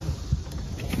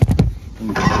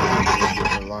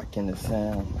We're locking the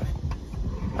sound.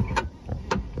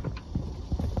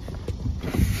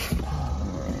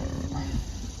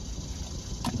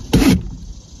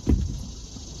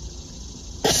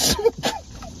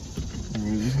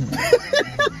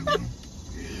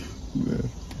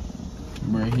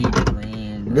 Bro, he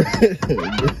green, bro.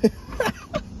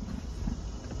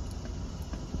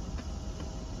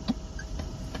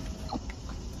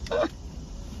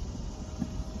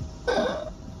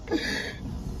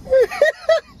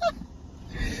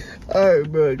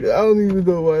 Alright, bro. I don't even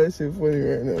know why that shit funny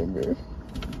right now, bro.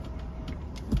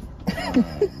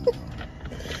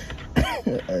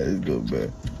 Alright, let's go back.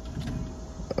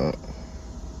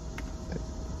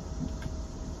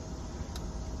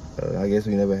 I guess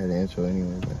we never had an intro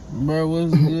anyway, bro. Bro,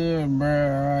 what's good, bro?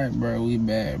 Alright, bro, we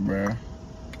back, bro.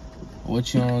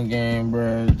 What you on game,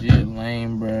 bro? Just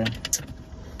lame, bro.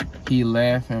 He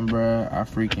laughing, bro. I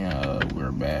freaking,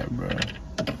 we're back, bro.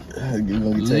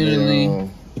 Literally.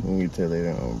 We're gonna get to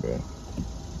later on, bro.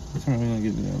 What time we gonna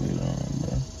get to that later on,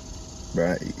 bro? Bro,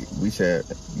 I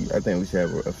think we should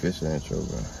have an official intro,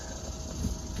 bro.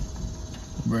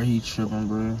 Bro, he tripping,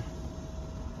 bro.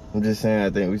 I'm just saying, I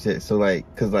think we should, so like,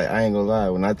 cause like, I ain't gonna lie,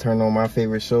 when I turn on my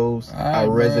favorite shows, I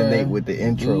resonate with the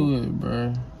intro. Do it,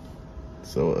 bro.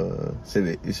 So,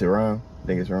 it should rhyme? I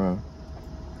think it's rhyme.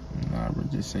 Nah, bro,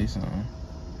 just say something.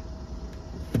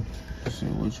 Shit,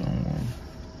 what you on?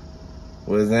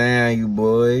 What's on, you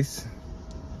boys?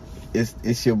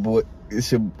 It's your boy,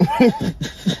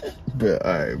 bro,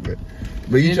 alright, bro.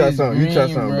 But you try something,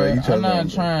 bro. You try I'm not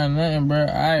trying nothing, bro.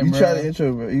 Alright, bro. You try the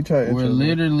intro, bro. You try the intro. We're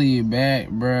literally back,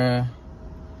 bro.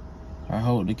 I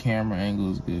hope the camera angle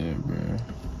is good, bro.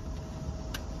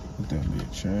 Put that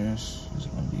bit trash. It's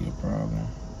gonna be a problem.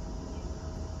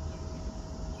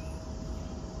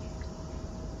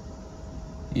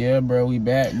 Yeah, bro, we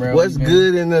back, bro. What's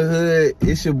good in the hood?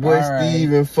 It's your boy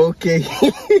Steve and 4K.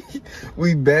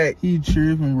 We back. He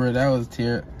tripping, bro. That was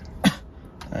terrible.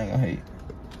 I ain't gonna hate.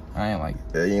 I ain't like it.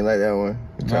 Yeah, you ain't like that one?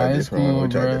 Nah, it's cool,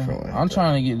 bro. I'm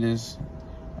trying to get this.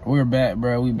 We're back,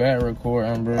 bro. We back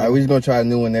recording, bro. Alright, we just gonna try a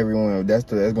new one every one. That's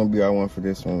gonna be our one for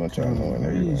this one. We're gonna try a new one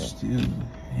every one. Still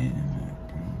hitting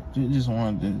that, bro. Just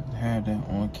wanted to have that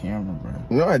on camera, bro.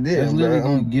 No, I did. That's literally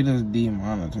gonna get us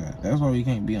demonetized. That's why we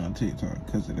can't be on TikTok,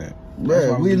 because of that.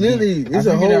 Bro, we literally, it's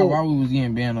a whole. I figured out why we was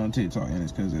getting banned on TikTok, and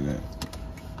it's because of that.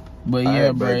 But yeah,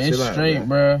 right, bro, it's straight,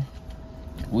 bro.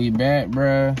 We back,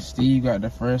 bro. Steve got the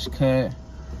fresh cut.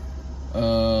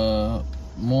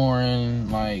 More in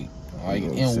like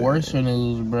in worse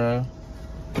news, bro.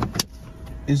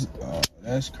 It's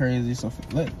that's crazy. So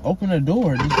open the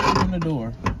door. Just open the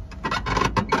door.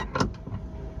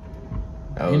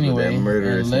 Anyway,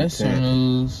 in lesser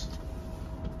news,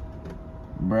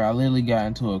 bro, I literally got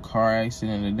into a car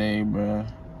accident today, bro.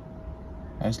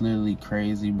 That's literally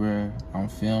crazy, bro. I'm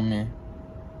filming.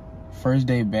 First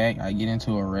day back, I get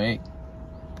into a wreck.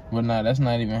 But nah, that's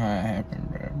not even how it happened,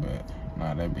 bro. But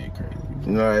nah, that be crazy.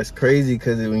 Bro. No, it's crazy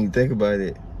because when you think about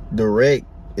it, the wreck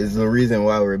is the reason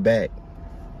why we're back.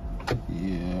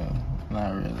 Yeah,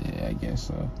 not really, I guess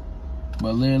so.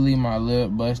 But literally, my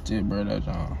lip busted, bro. That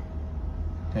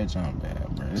John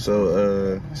bad, bro.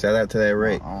 So, shout out to that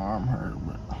wreck. My arm hurt,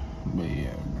 bro. But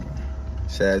yeah, bro.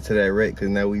 Shout out to that wreck, because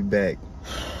now we back.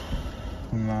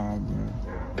 Nah, bro.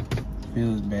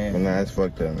 Feels bad. But nah, it's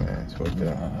fucked up, man. It's fucked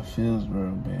up. Nah, it feels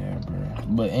real bad, bro.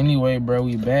 But anyway, bro,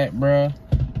 we back, bro.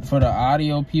 For the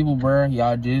audio people, bro,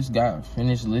 y'all just got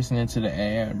finished listening to the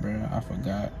ad, bro. I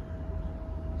forgot.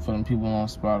 For them people on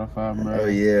Spotify, bro. Oh,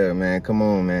 yeah, man. Come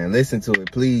on, man. Listen to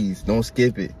it, please. Don't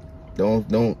skip it. No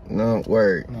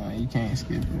word. Nah, you can't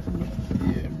skip it. Bro.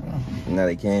 Yeah, bro. No,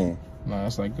 they can. No,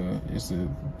 it's like it's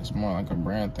more like a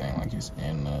brand thing. Like it's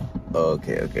in Oh,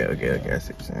 okay. I see what you're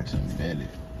saying. It's embedded.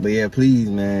 But yeah, please,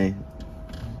 man.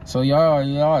 So y'all,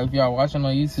 if y'all watching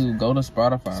on YouTube, go to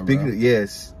Spotify, bro.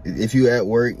 Yes, if you at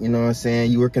work, you know what I'm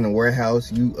saying, you work in a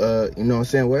warehouse, you know what I'm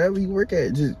saying, wherever you work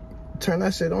at, just turn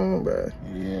that shit on, bro.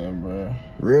 Yeah, bro.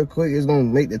 Real quick, it's gonna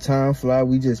make the time fly.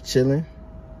 We just chilling,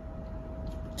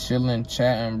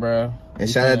 chatting, bro. And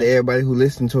shout out to everybody who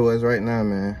listen to us right now,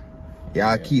 man.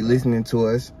 Y'all keep listening to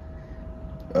us.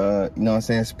 You know what I'm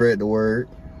saying? Spread the word.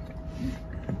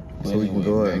 So we can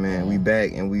go up, man. We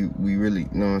back and we really, you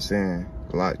know what I'm saying,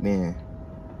 locked in.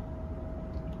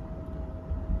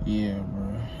 Yeah,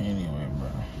 bro. Anyway, bro.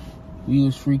 We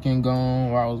was freaking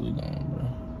gone. Why was we gone, bro?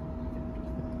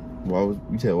 Why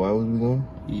was we gone?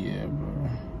 Yeah, bro.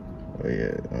 Oh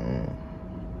yeah.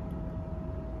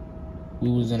 We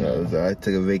was in I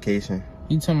took a vacation.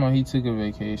 He talking about he took a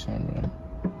vacation, bro.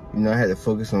 You know, I had to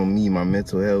focus on me, my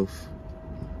mental health.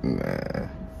 Nah.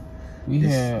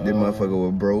 This motherfucker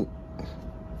was broke.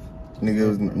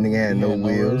 Nigga had no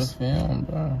wheels. To film,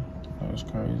 bro. That was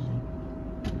crazy.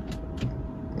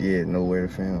 Yeah, nowhere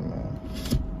to film, man.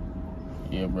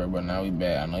 Yeah, bro, but now we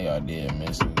back. I know y'all did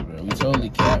miss us, bro. We totally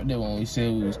capped it when we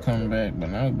said we was coming back, but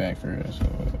now we back for real, so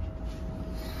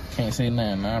can't say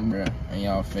nothing now, bro. And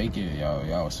y'all fake it.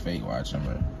 Y'all was fake watching,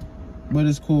 bro. But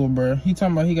it's cool, bro. He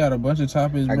talking about he got a bunch of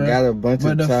topics, bro. I got a bunch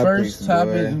of topics, but the first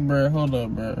topic, bro, hold up,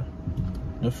 bro.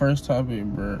 The first topic,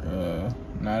 bro,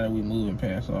 now that we moving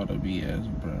past all the BS,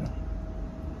 bro.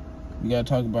 We gotta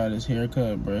talk about his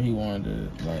haircut, bro. He wanted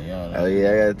to, like, y'all. Oh, yeah,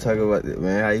 I gotta talk about it,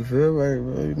 man. How you feel about it,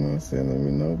 bro? You know what I'm saying? Let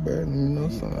me know, bro. Let me know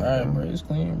something. All right, bro. It's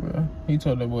clean, bro. He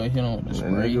told that boy hit him with the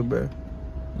spray. Nigga, bro.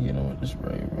 Hit him with the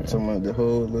spray, bro. Talking about the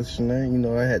whole little shenanigan. You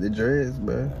know, I had the dreads,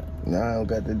 bro. Now I don't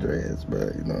got the dreads, bro.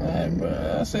 You know what I mean?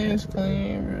 Bro. I say it's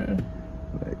clean, bro.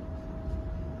 Like,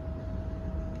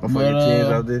 I'm fucking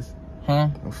 10s off this. Huh?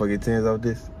 I'm fucking 10s off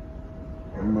this.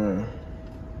 Bro.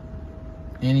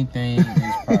 Anything is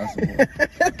possible.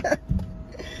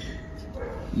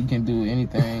 You can do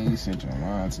anything you set your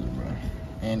mind to, bro.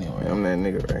 Anyway. I'm that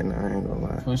nigga right now, I ain't gonna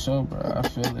lie. For sure, bro. I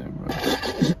feel it, bro.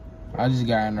 I just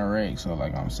got in a wreck, so,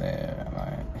 like, I'm sad.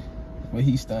 Like, but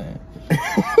he stunting.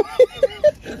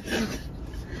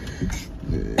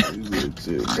 Yeah, he's good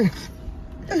too.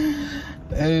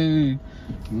 Hey,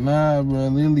 nah, bro.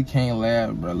 Literally can't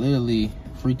laugh, bro. Literally,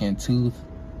 freaking tooth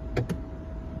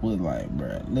was like,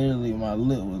 bro. Literally, my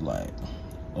lip was like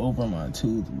over my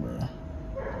tooth, bro.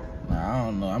 Nah, I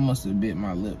don't know. I must have bit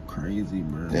my lip crazy,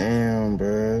 bro. Damn,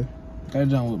 bro. That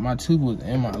jump with my tooth was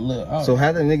in my lip. So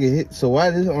how the nigga hit? So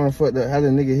why this arm fucked up? How the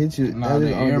nigga hit you? Nah, the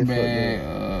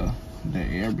airbag. The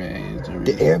airbag is the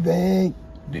reason. The airbag.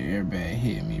 The airbag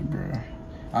hit me, bro.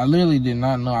 I literally did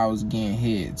not know I was getting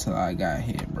hit till I got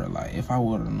hit, bro. Like, if I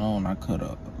would have known, I could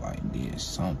have, like, did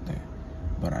something.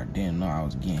 But I didn't know I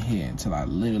was getting hit until I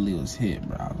literally was hit,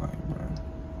 bro. I was like, bro,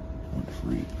 what the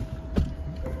freak?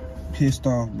 Pissed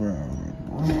off, bro.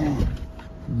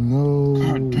 No.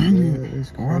 God damn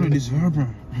it. Why did this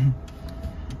happen?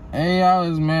 Hey, I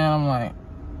was, man, I'm like,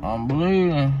 I'm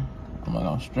bleeding. I'm like,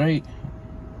 I'm straight.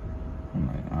 I'm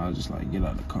like, I was just like, get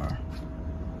out of the car.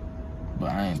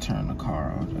 But I ain't turned the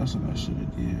car off. That's what I should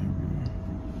have did, bro.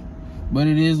 But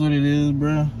it is what it is,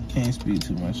 bro. Can't speak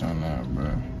too much on that, bro.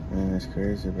 Man, that's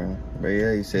crazy, bro. But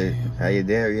yeah, you said how your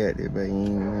dad reacted, but you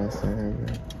ain't know what I'm saying,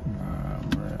 bro. Nah,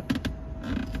 bro.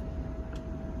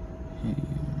 Yeah.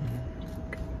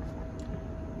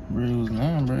 Bro, it was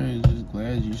nothing, bro. It's just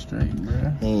glad you straight,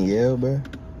 bro. He ain't yell, bro?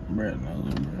 Bro, no,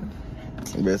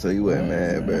 bro. Bro, so you wasn't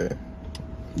mad, bro.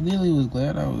 He literally was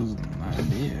glad I was not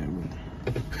dead,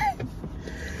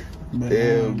 bro.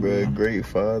 Damn, bro. Great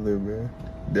father, bro.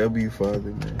 W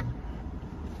father, man.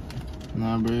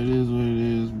 Nah, bro, it is what it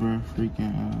is, bro.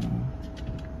 Freaking,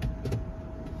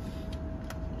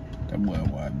 that boy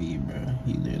YB, bro.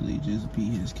 He literally just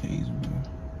beat his case, bro.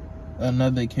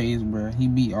 Another case, bro. He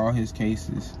beat all his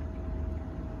cases.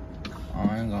 Oh,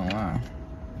 I ain't gonna lie.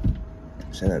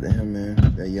 Shout out to him, man.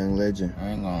 That young legend.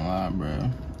 I ain't gonna lie,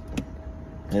 bro.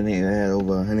 That nigga had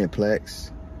over 100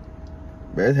 plaques.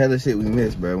 Bro, that's hella shit we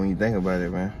missed, bro, when you think about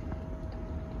it, man.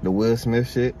 The Will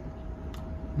Smith shit.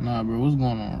 Nah, bro, what's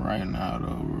going on right now,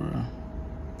 though, bro?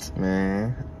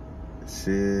 Man,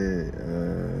 shit,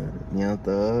 Young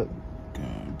Thug.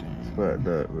 God damn. Fucked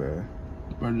up, bro.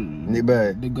 Bro,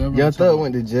 the government Young Thug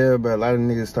went to jail, bro. A lot of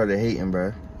niggas started hating,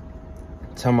 bro.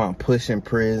 Talking about pushing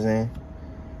prison.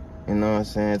 You know what I'm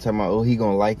saying? Talking about, oh, he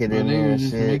gonna like it in there and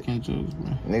shit. Making jokes,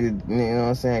 bro. Niggas, you know what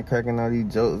I'm saying? Cracking all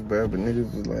these jokes, bro. But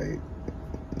niggas was like,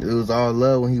 it was all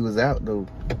love when he was out, though.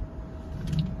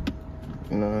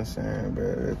 You know what I'm saying,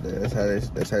 bro?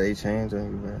 That's how they change on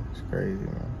you, bro. It's crazy,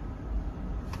 man.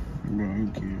 Bro,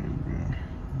 who cares, bro?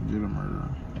 Did a murder.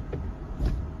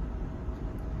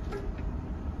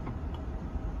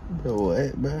 Bro,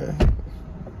 what, bro?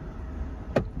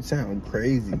 You sound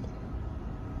crazy.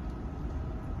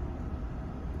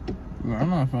 Bro, I'm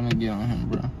not finna get on him,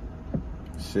 bro.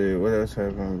 Shit, what else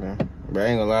happened, bro? Bro, I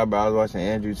ain't gonna lie, bro. I was watching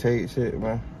Andrew Tate shit,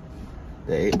 bro.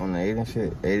 On the Aiden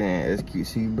shit. Aiden and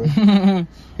SQC, bro.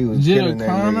 He was killing that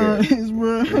nigga.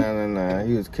 Bro. Nah.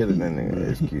 He was killing that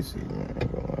nigga SQC, man. I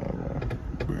ain't gonna lie,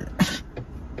 bro.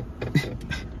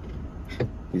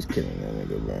 He was killing that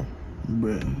nigga, bro.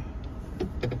 Bro.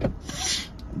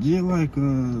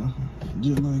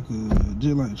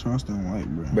 Just like Charleston White,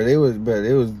 bro. But it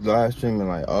was live streaming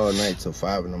like all night till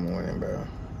 5 in the morning, bro.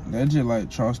 That just like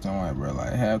Charleston White, bro.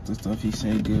 Like half the stuff he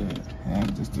said good,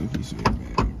 half the stuff he said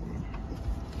bad, bro.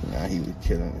 Nah, he was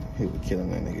killing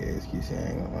that nigga SQC, I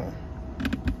ain't gonna lie.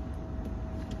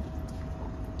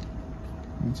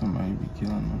 You talking about you be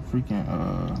killing them. Freaking,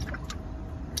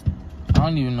 I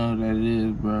don't even know who that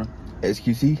is, bro.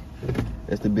 XQC?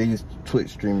 That's the biggest Twitch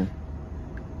streamer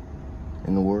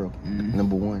in the world.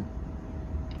 Number 1.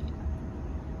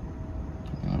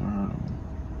 Never heard of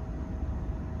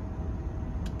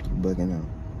him. Bugging out.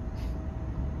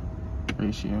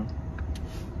 Ratio.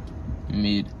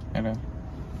 Mid. Hello.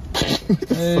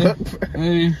 Hey.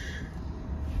 Hey.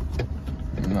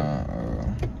 Nah.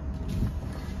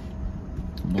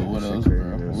 But what else,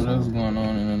 bro? What else going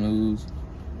on in the news?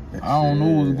 I don't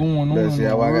know what's going on. See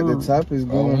how I got the topics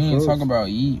going. We ain't talk about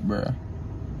Yeet, bro.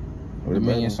 What the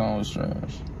Minion song was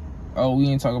trash. Oh, we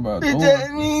ain't talk about Thor.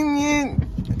 Minion.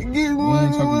 Give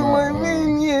money with my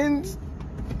minions.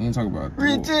 We ain't talk about Thor.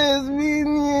 Rich ass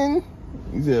minion.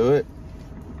 You said what?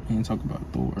 We ain't talk about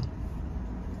Thor.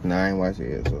 Nah, I ain't watched it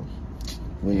yet, so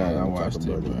we're not gonna talk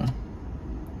about it, bro.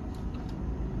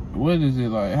 What is it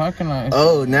like? How can I?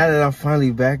 Oh, now that I'm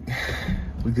finally back,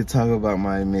 we could talk about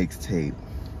my mixtape.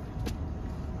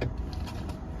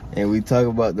 And we talk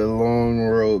about the Long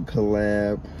Road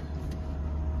collab.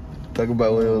 Talk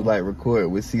about what it was like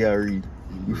recording with CRE.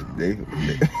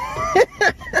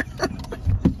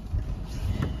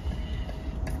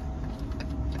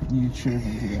 You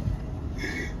tripping here.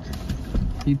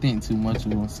 He think too much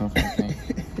of himself, I think.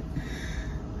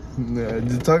 Nah,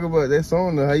 just talk about that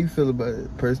song though. How you feel about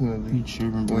it personally? You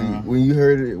tripping, bro. When you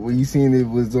heard it, when you seen it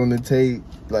was on the tape,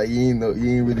 like you ain't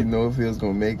really know if it was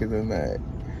gonna make it or not.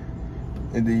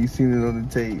 And then you seen it on the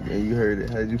tape and you heard it.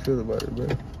 How did you feel about it, bro?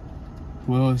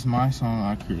 Well, it's my song.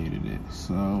 I created it,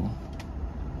 so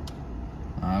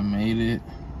I made it.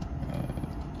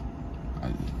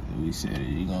 We said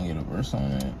you gonna get a verse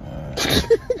on it.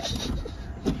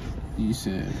 You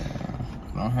said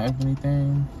I don't have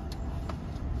anything.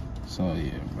 So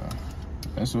yeah, bro.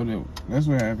 That's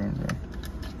what happened, bro.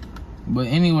 But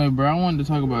anyway, bro, I wanted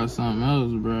to talk about something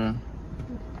else, bro.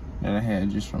 That I had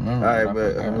just remembered. Alright,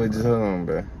 but just hold on,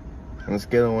 bro. On a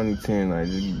scale of 1 to 10, like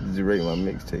just rate my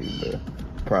mixtape, bro.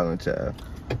 Problem Child.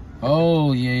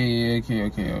 Oh yeah, okay.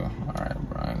 Alright,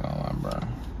 bro. I ain't gonna lie, bro.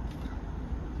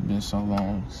 It's been so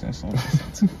long since I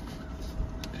listened to it.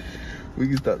 We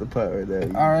can stop the pot right there.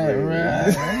 Alright, bro.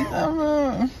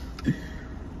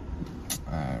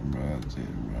 Alright, bro. That's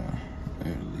it, bro.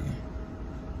 Literally.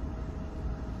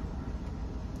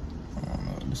 I don't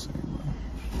know what to say,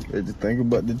 bro. Just think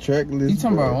about the track list. You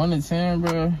talking about 1 to 10,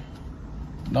 bro?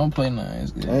 Don't play nothing.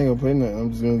 It's good. I ain't gonna play nothing. I'm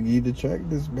just gonna give you the track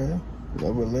list, bro.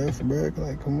 Never left, bro.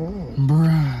 Like, come on.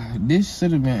 Bruh, this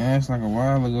should have been asked like a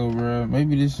while ago, bro.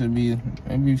 Maybe we should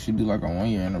do like a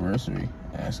 1-year anniversary.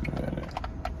 Ask about it.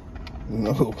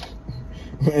 No.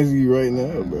 I'm asking you right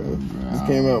now, bro.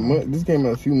 This came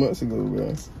out a few months ago, bro.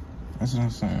 That's what I'm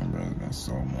saying, bro. There's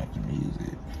so much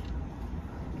music.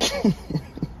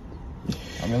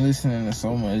 I've been listening to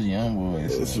so much Young Boy.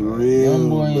 It's real,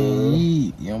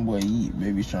 Young Boy Yeet,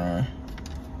 Baby Sean.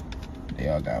 They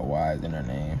all got Y's in their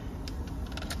name.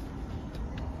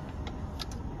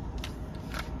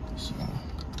 So.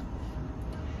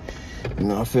 You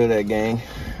know, I feel that, gang.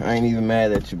 I ain't even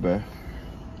mad at you, bro.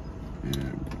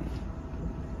 Yeah,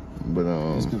 but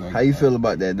how you feel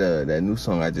about that new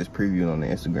song I just previewed on the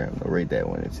Instagram? Though, rate that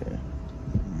 1 to 10.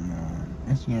 Nah,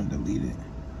 Instagram deleted.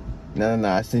 No,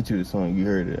 I sent you the song. You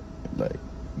heard it, like.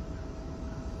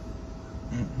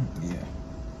 Yeah.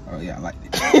 Oh yeah, I liked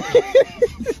it.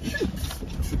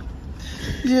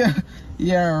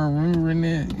 yeah, I remember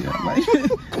it. Yeah, I liked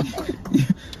it.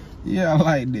 Yeah, I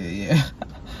liked it. Yeah.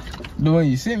 The one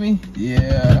you sent me.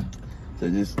 Yeah. So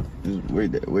just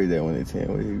rate that 1 to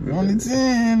 10. 1 to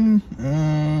 10.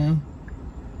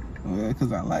 Well,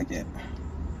 because I like it.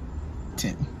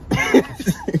 10.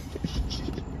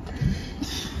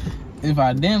 If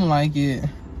I didn't like it,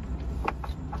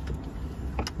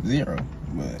 0.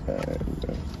 But alright,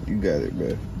 bro. You got it,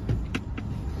 bro.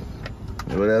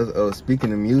 What else? Oh,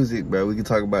 speaking of music, bro, we can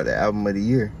talk about the album of the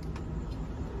year.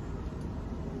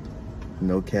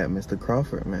 No Cap, Mr.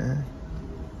 Crawford, man.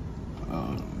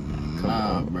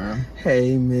 Nah, bro.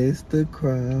 Hey, Mr.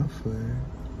 Crawford,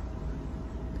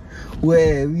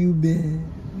 where have you been?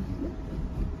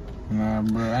 Nah,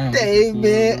 bro. They've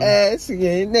been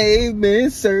asking, they've been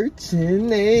searching,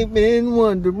 they've been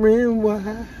wondering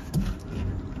why.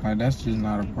 Like, that's just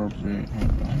not appropriate.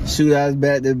 Shootouts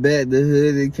back to back, the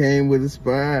hood it came with a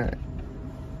spine.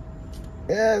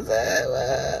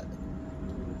 Yeah,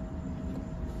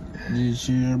 just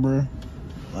chill, bro.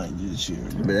 Like, just chill,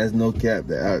 bro. But that's no cap.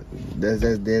 That's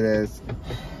dead ass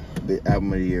the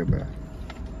album of the year, bro.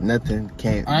 Nothing was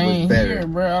better. I ain't hear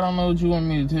it, bro. I don't know what you want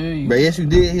me to tell you. But yes, you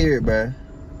did hear it, bro.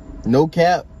 No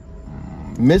cap.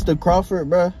 Mr. Crawford,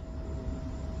 bro.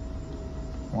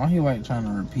 Why he like trying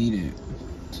to repeat it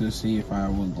to see if I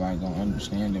would like gonna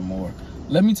understand it more?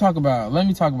 Let me talk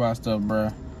about stuff, bro.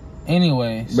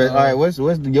 Anyway, but all right, what's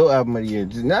your album of the year?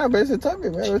 Nah, but it's a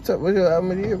topic, man. What's your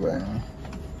album of the year, bro?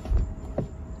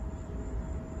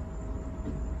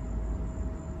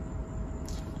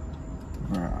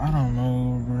 Bro, I don't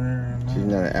know, bro. She's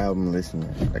not an album listener,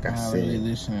 like I said. Really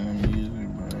listening to music,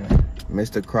 bro.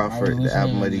 Mr. Crawford, the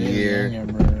album of the year.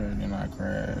 Younger, bro, then I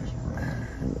crashed, bro.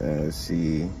 Let's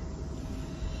see.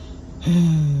 All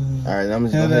right, I'm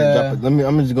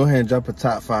just go ahead and drop a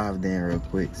top 5 then real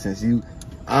quick, since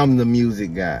I'm the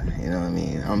music guy. You know what I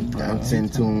mean? I'm in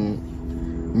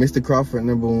tune. Mr. Crawford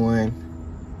 #1,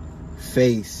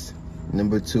 Face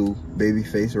 #2,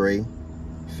 Babyface Ray,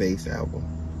 Face album.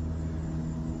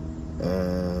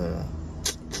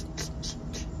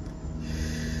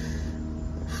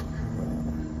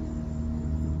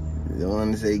 You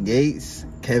want to say Gates?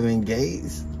 Kevin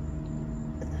Gates?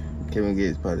 Kevin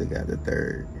Gates probably got the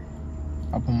 3rd.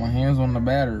 I put my hands on the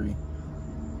battery.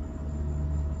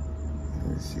 Let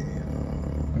me see.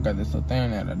 I got this little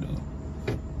thing that I do.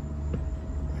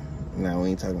 Nah,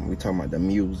 we talking about the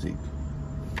music.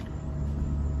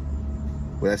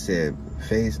 What I said,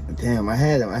 Face. Damn, I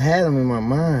had them in my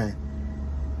mind.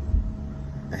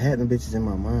 I had them bitches in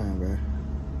my mind, bro.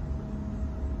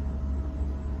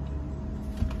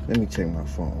 Let me check my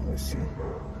phone. Let's see.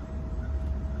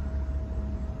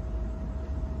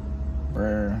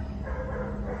 Bruh.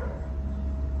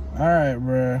 Alright,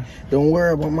 bruh. Don't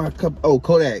worry about my cup. Oh,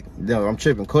 Kodak. No, I'm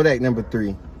tripping. Kodak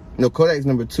 #3. No, Kodak's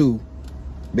 #2.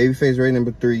 Babyface Ray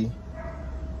 #3.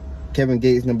 Kevin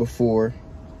Gates #4.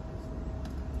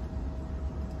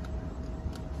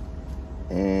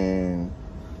 And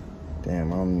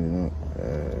damn, I don't even know.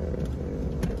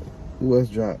 Who else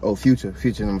dropped? Oh, Future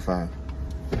 #5.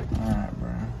 Alright,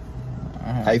 bro.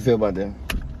 How you feel about them?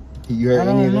 You heard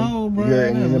any of them? Know, bro. You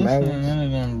heard any of them albums? None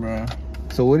of them, bro.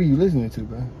 So what are you listening to,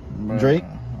 bro? Drake?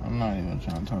 I'm not even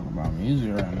trying to talk about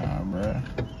music right now, bro.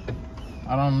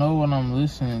 I don't know what I'm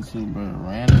listening to, bro.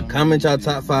 Random. Comment y'all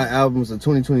top 5 albums of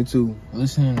 2022.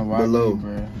 Listening to below,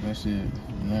 bro. That's it.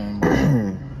 Nothing,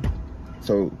 bro.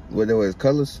 So what there was,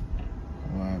 Colors?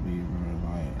 YB,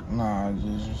 bro. Like, nah,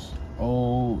 just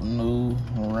old, new,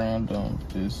 random.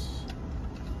 Just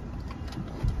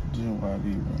YB,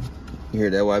 bro. You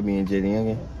heard that YB and JD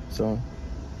Youngin song?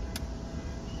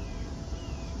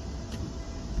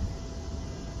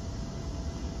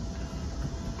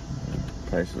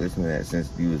 Probably should listen to that since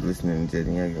you was listening to JD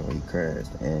Youngin when he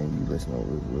crashed, and you listening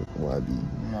with YB.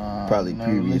 Nah, probably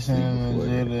previously listening before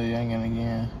to JD Youngin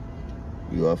again.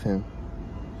 You off him?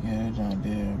 Yeah, that John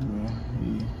dead, bro.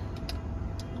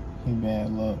 He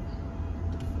bad luck.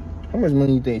 How much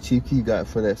money you think Chief Keef got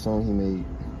for that song he made?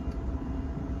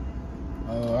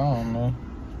 I don't know.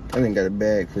 I think got a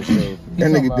bag for sure.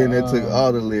 That nigga been there took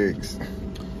all the lyrics.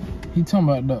 He talking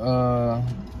about the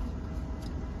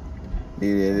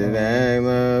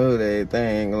they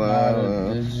think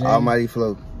Almighty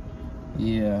Flow.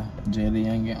 Yeah, JD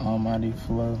Youngin, Almighty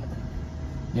Flow.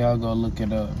 Y'all go look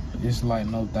it up. It's like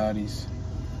No Thotties,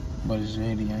 but it's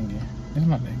JD Youngin. It's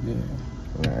not that good.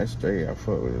 Nah, it's straight. I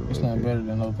fuck with it. It's not better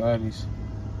than No Thotties.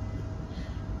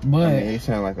 But I mean, it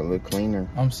sound like a little cleaner.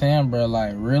 I'm saying, bro,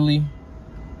 like really,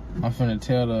 I'm finna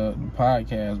tell the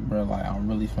podcast, bro, like I'm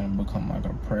really finna become like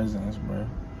a presence, bro.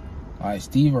 Like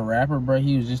Steve, a rapper, bro.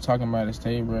 He was just talking about his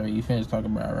tape, bro. You finished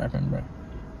talking about rapping, bro?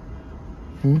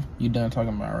 You done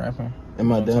talking about rapping?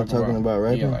 Am I done talking about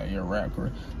rapping? Yeah, like your rap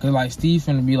career. Cause like Steve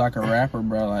finna be like a rapper,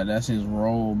 bro. Like that's his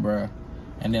role, bro.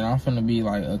 And then I'm finna be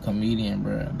like a comedian,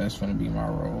 bro. That's finna be my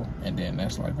role. And then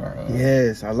that's like our...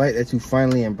 yes, I like that you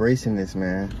finally embracing this,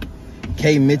 man.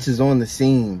 K. Mitch is on the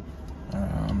scene. I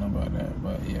don't know about that,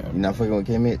 but yeah. You not fucking with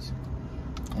K. Mitch?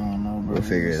 I don't know, bro. We'll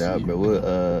figure it out, but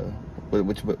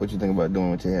what you think about doing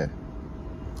with your hair?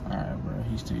 Alright, bro.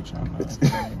 He's still trying to...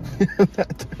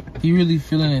 He really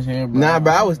feeling his hair, bro. Nah,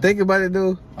 bro. I was thinking about it,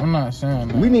 though. I'm not saying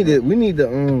that.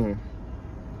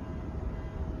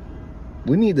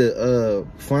 We need to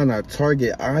find our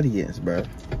target audience, bro.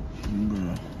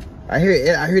 I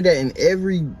hear that in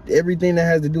everything that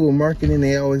has to do with marketing,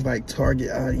 they always like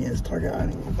target audience.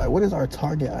 Like, what is our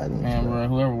target audience? Man, bro,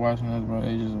 whoever watching this, bro,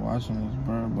 they just watching this,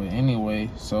 bro. But anyway,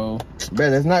 so bro,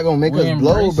 that's not gonna make us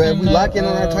blow, bro. If we lock in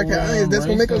on our target audience, that's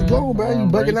gonna make us blow, bro. You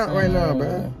bugging out right now,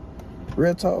 bro.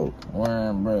 Real talk.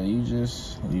 Warren, bro,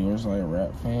 yours like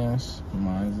rap fans,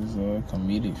 mine is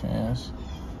comedic fans.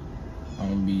 I'm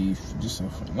gonna be just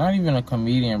not even a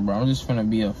comedian, bro. I'm just gonna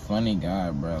be a funny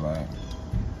guy, bro. Like,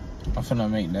 I'm finna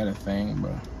make that a thing,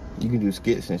 bro. You can do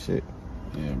skits and shit.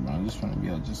 Yeah, bro. I'm just trying to be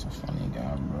just a funny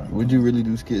guy, bro. Would you really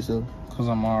do skits though? Cause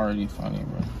I'm already funny,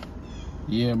 bro.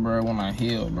 Yeah, bro. When I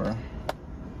heal, bro.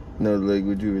 No, like,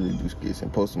 would you really do skits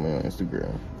and post them on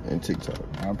Instagram and TikTok?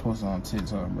 I post on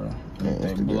TikTok, bro. If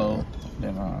they blow,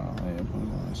 then I'll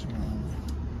post on Instagram.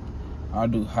 I'll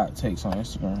do hot takes on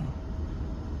Instagram.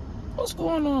 What's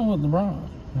going on with LeBron?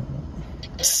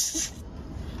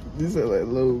 These are like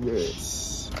low, man.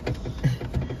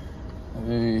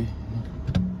 Hey.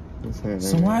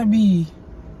 So why be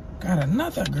got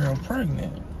another girl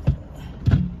pregnant?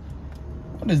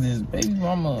 What is this, baby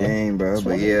mama? Dang, bro, 20?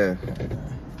 But yeah.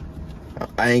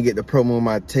 I ain't get to promo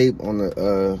my tape on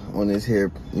the on this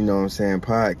here, you know what I'm saying,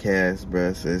 podcast,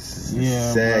 bro. So it's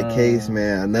a sad case,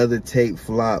 man. Another tape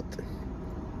flopped.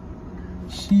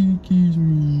 She kills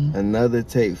me. Another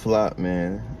tape flopped,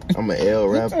 man. I'm an L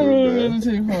rapper, bro.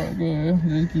 Another tape flop, bro.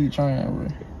 Just keep trying, bro.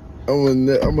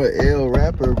 I'm an L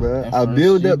rapper, bro. I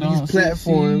build up these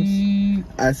platforms. Succeed.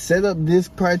 I set up this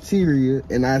criteria,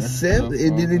 and I accept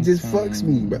it. Then it just fucks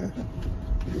me, bro.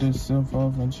 Just self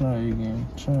off and try again.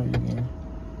 Try again.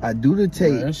 I do the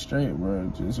tape. Bro, it's straight,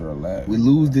 bro. Just relax. We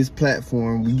lose this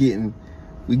platform. We getting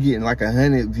like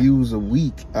 100 views a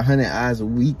week, 100 eyes a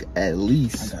week at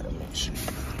least. I gotta make sure.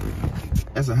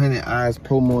 That's 100 eyes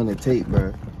promoing the tape,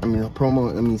 bro.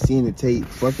 Seeing the tape,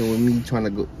 fucking with me, trying to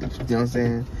go. You know what I'm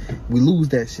saying? We lose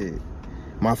that shit.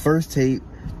 My first tape,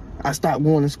 I stopped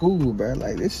going to school, bro.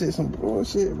 Like, this shit some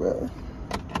bullshit, bro.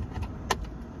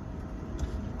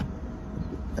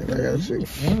 Like, I gotta shit.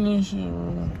 This shit,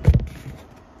 bro.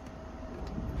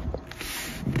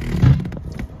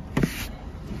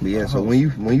 But yeah, so when you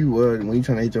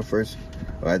trying to hit your first,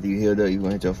 or after you healed up, you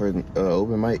gonna hit your first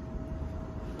open mic?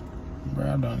 Bro,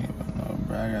 I don't even know,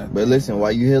 bro. But listen,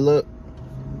 while you heal up,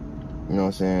 you know what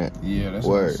I'm saying? Yeah, that's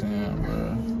what I'm saying,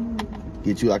 bro.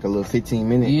 Get you like a little 15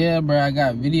 minutes. Yeah, bro. I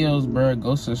got videos, bro.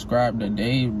 Go subscribe to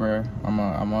Dave, bro. I'm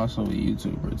also a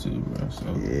YouTuber too, bro. So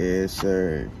yes,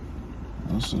 sir.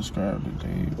 Go subscribe to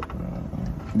Dave, bro.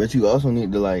 But you also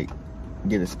need to like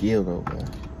get a skill though, bro.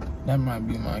 That might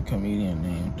be my comedian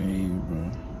name, Dave,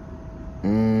 bro.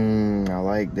 I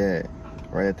like that.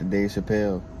 Right after Dave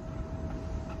Chappelle.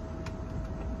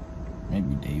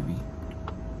 Maybe Davey.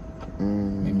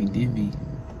 Maybe Divvy.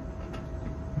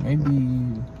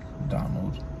 Maybe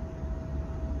Donald.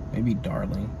 Maybe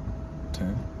Darlington.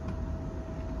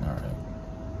 Alright.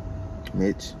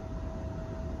 Mitch.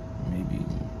 Maybe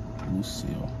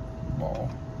Lucille Ball.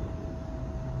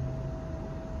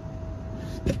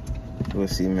 We'll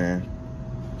see, man.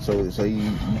 So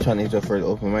you trying to hit your first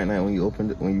open mic night when you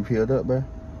peeled up, bro?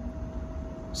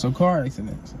 So car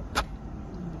accidents.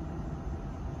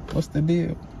 What's the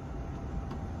deal?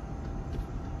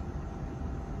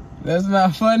 That's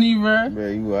not funny, bro. Bro,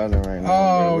 you wildin' right now.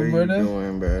 Oh, bro. What are you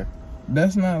doing, bro?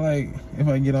 That's not like if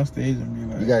I get on stage and be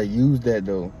like. You gotta use that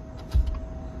though.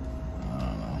 I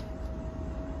don't know.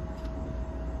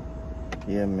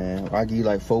 Yeah, man. I give you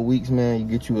like 4 weeks, man.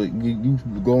 You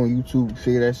go on YouTube,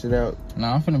 figure that shit out.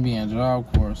 Nah, I'm finna be in Job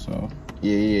Corps, so.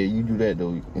 Yeah, you do that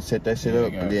though. And set that shit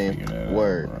up, and then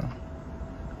word. Out,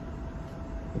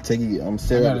 I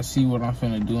gotta see what I'm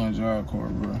finna do in Job Corps,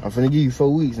 bro. I'm finna give you 4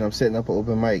 weeks, and I'm setting up an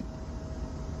open mic.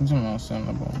 I'm talking about setting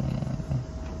up an open mic.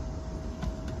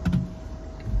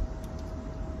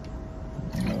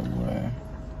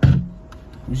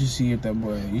 We should see if that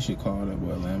boy. You should call that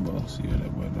boy Lambo. See what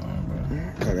that boy doing, bro.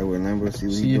 Call that boy Lambo. See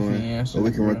what he doing. So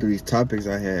we can run through these topics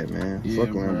I had, man. Yeah,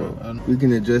 fuck Lambo. Bro. We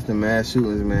can address the mass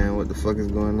shootings, man. What the fuck is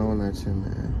going on out here,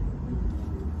 man?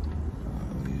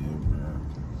 Yeah, bro.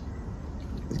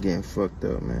 It's getting fucked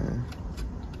up, man.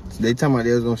 They talking about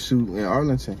they was gonna shoot in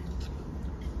Arlington.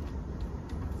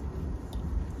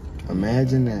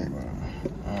 Imagine that. Bro.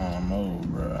 I don't know,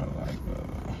 bro. Like,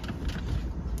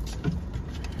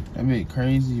 that bit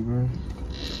crazy, bro.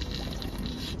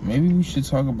 Maybe we should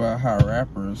talk about how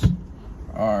rappers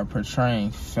are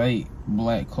portraying fake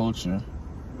black culture.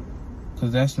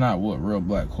 Because that's not what real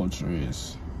black culture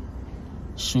is.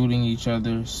 Shooting each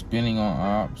other, spinning on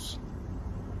ops.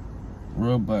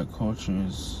 Real black culture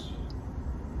is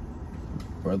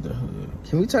brotherhood.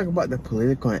 Can we talk about the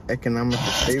political and economic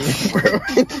state of the world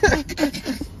right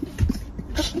now?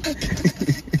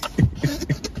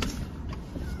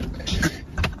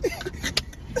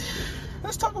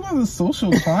 Let's talk about the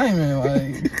social climate.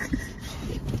 Like,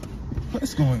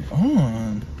 what's going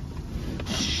on?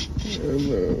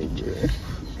 Hello, man.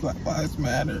 Black Lives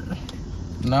Matter.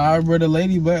 Nah, bro, the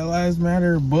lady Black Lives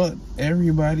Matter, but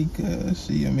everybody, cause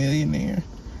she a millionaire.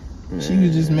 Man. She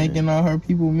was just making all her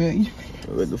people million.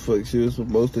 What the fuck she was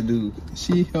supposed to do?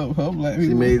 She helped her black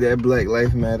people. She made that Black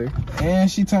Life Matter. And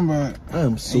she talking about...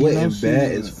 I'm sweating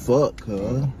bad as fuck,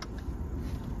 huh?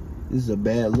 This is a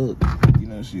bad look. You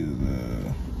know she was...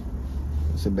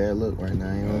 It's a bad look right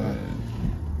now, you know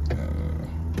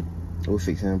we're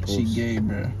fixing them posts. She gay,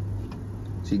 bro.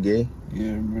 She gay?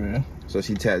 Yeah, bro. So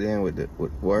she tapped in with the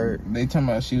word? They talking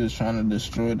about she was trying to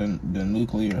destroy the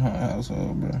nuclear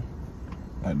household, bro.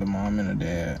 Like the mom and the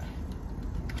dad.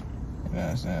 You know what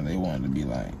I'm saying? They wanted to be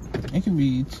like, it could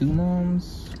be 2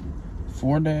 moms,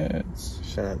 4 dads.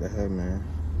 Shout out to her, man.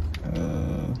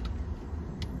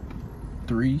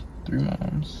 3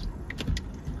 moms,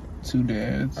 2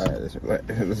 dads. All right, let's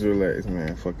relax,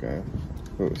 man. Fuck off.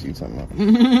 What was she talking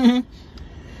about?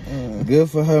 Good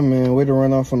for her, man. Way to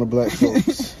run off on the black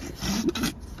folks.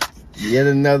 Yet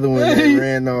another one that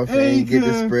ran off and ain't get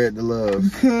to spread the love.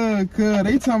 They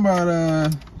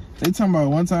talking about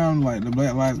one time, like, the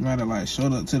Black Lives Matter, like,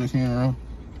 showed up to the funeral,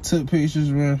 took pictures,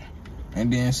 bro,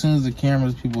 and then as soon as the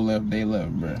cameras people left, they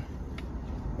left, bro.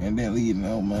 And they leave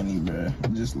no money, bro.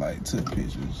 Just, like, took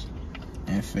pictures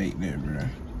and faked it, bro.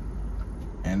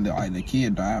 And, like, the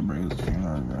kid died, bro. It was a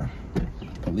funeral, bro.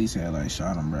 Police had, like,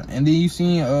 shot him, bro. And then you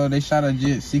seen, they shot a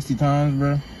Jit 60 times,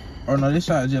 bro. Or no, they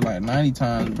shot a Jit, like, 90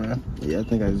 times, bro. Yeah, I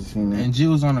think I just seen that. And Jit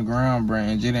was on the ground, bro,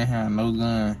 and Jit didn't have no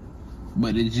gun.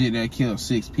 But the Jit that killed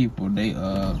 6 people, they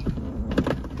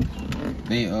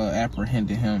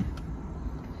apprehended him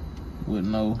with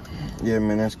no... Yeah,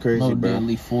 man, that's crazy, no bro.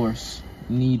 deadly force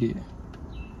needed.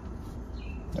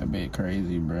 That bit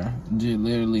crazy, bro. Jit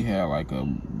literally had like a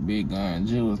big gun.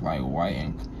 Jit was like white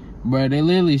and... Bro, they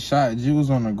literally shot... Jit was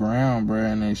on the ground, bro,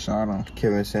 and they shot him.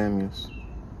 Kevin Samuels.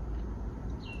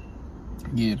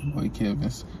 Yeah, the boy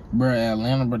Kevin. Bro,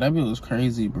 Atlanta, bro, that bit was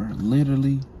crazy, bro.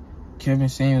 Literally... Kevin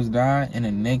Samuels died, and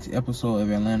the next episode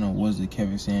of Atlanta was the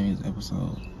Kevin Samuels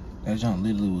episode. That junk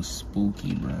literally was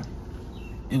spooky, bro.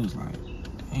 It was like,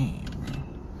 damn, bro.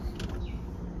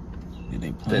 Did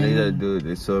they plan? They gotta do it.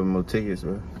 They sell more tickets,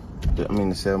 bro. I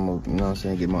mean, to sell more, you know what I'm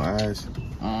saying, get more eyes.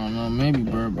 I don't know, maybe,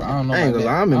 bro, but I don't know. I ain't gonna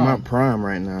lie, I'm in my prime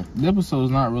right now. The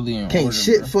episode's not really in Can't order,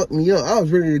 shit bro. fuck me up. I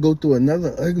was ready to go through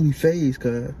another ugly phase,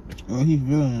 cuz. Oh, he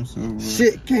feeling himself, bro.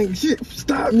 Shit, can't shit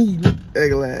stop me.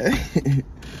 Ugly.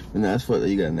 But nah, it's fucked that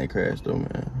you got in that crash, though,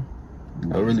 man.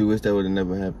 I really wish that would have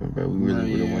never happened, bro. We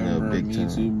really would have went up big time.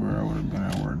 Me too, bro. I would have been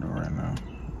at work, though, right now.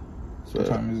 So, what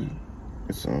time is it?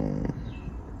 It's, would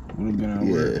have been at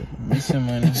work. Missing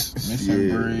money, missing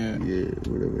bread. Yeah,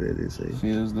 whatever that is. Say.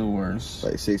 Feels the worst.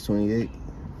 Like 628.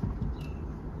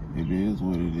 It is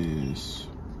what it is.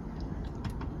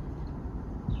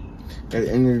 At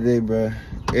the end of the day, bro,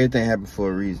 everything happened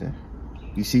for a reason.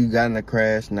 You see, you got in a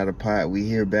crash, not a pod. We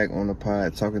here back on the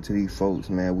pod talking to these folks,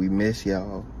 man. We miss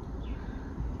y'all.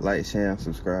 Like, share, and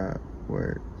subscribe.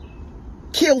 Word.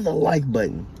 Kill the like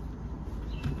button.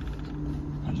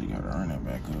 I just gotta earn it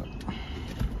back up.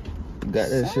 You got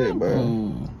that shit, bro.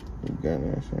 Ooh. You got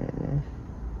that shit, man.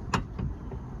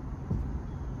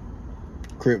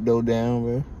 Crypto down,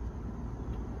 bro.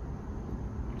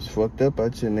 It's fucked up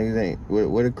out here, niggas ain't.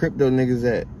 Where the crypto niggas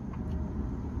at?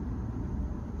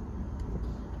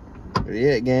 Where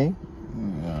they at, gang? I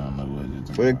don't know what you're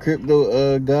talking Where the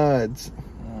crypto gods?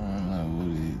 I don't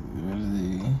know what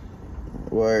is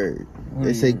he? Word.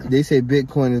 They say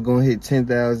Bitcoin is gonna hit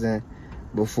 10,000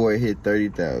 before it hit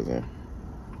 30,000.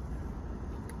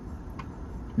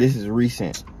 This is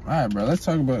recent. All right, bro. Let's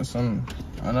talk about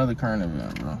another current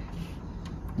event, bro.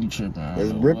 You tripping?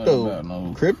 It's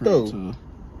crypto.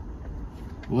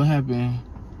 What happened?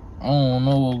 I don't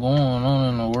know what's going on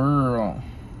in the world.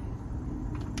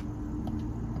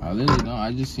 I literally don't.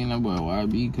 I just seen that boy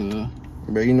YB, cuz.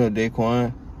 Bro, you know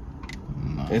Daquan?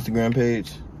 Nah. Instagram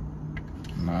page?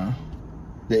 Nah.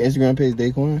 The Instagram page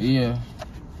Daquan? Yeah.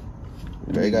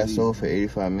 Bro, it got sold for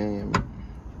 85 million, bro.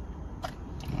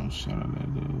 Oh, shout out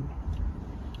that dude.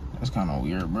 That's kind of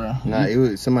weird, bro. Nah, it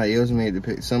was somebody else made the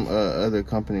page. Some other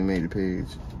company made the page.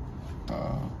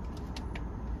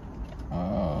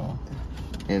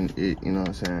 And it, you know what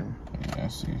I'm saying? Yeah, I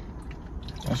see.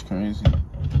 That's crazy.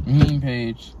 Meme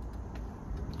page.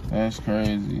 That's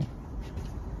crazy.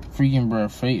 Freaking, bro,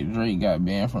 fake Drake got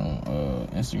banned from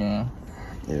Instagram.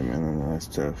 Yeah, man, I know, that's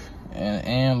tough.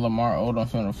 And Lamar Odom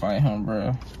finna fight him,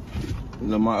 bro.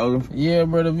 Lamar Odom? Yeah,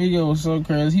 bro, the video was so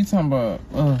crazy. He talking about,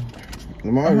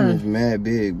 Lamar Odom is mad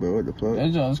big, bro. What the fuck?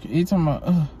 That Jones, he talking about,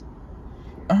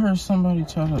 I heard somebody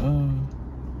try to,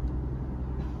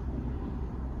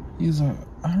 he's like,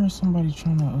 I heard somebody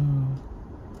trying to,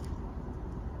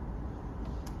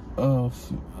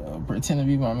 pretend to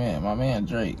be my man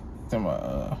Drake. Talking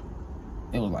about,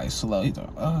 it was like slow. He's like,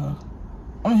 I'm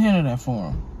gonna handle that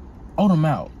for him. Hold him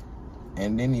out.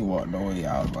 And then he walked away.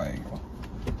 I was like,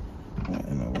 what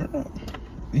in the world?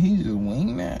 Did he just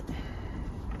wing that?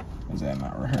 Was that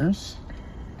not rehearsed?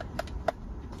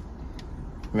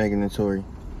 Megan and Tori.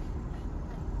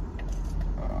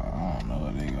 I don't know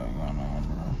what they got going on,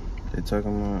 bro. They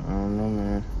talking about, I don't know,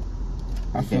 man.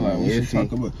 I feel like we should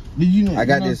talk about. Did you know? I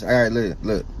got this. All right,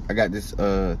 look. I got this.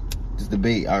 This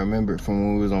debate. I remember from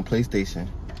when we was on PlayStation.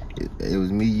 It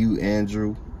was me, you,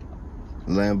 Andrew,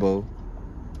 Lambo,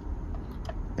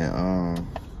 and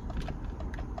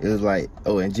it was like,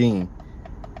 oh, and Gene,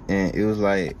 and it was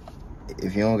like,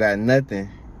 if you don't got nothing,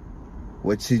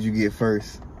 what should you get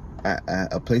first?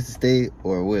 A place to stay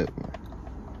or a whip?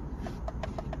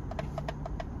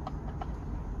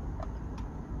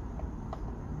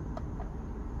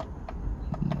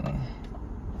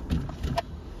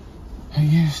 I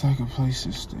guess like a place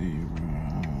to stay, bro.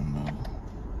 I don't know.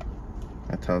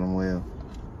 I told him, well,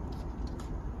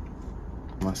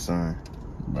 my son.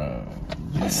 Bro.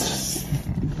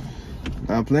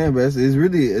 I'm playing, but it's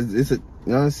really, it's a, you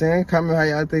know what I'm saying? Comment how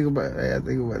y'all think about that,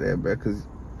 bro. Cause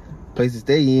place to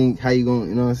stay, you ain't, how you gonna,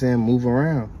 you know what I'm saying, move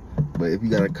around. But if you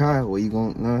got a car, where you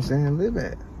gonna, you know what I'm saying, live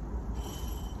at?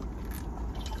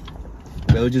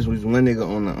 There was just one nigga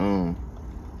on the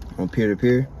on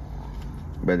peer-to-peer.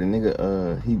 But the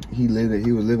nigga, he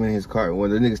was living in his car. Well,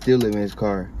 the nigga still living in his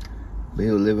car, but he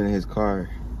was living in his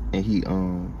car, and he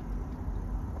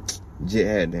just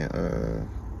had that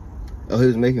he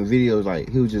was making videos, like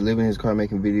he was just living in his car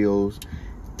making videos,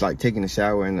 like taking a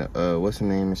shower and what's the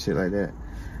name and shit like that.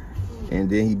 And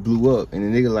then he blew up, and the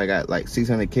nigga like got like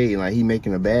 600K, and like he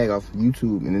making a bag off of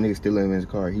YouTube, and the nigga still living in his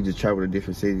car. He just travel to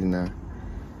different cities now.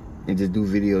 And just do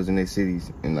videos in their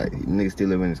cities, and like niggas still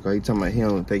live in his car. He talking about he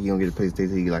don't think he gonna get a place to stay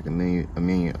till he get like a million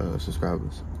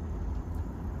subscribers.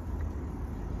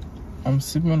 I'm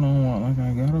sipping on one like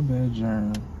I got a bad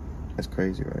germ. That's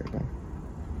crazy, right, bro?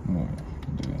 What?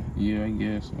 Yeah, I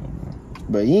guess so, bro.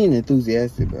 But you ain't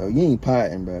enthusiastic, bro. You ain't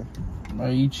potting, bro.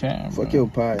 Bro, you chatting, bro. Fuck your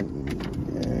potting,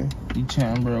 yeah. You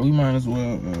chatting, bro. We might as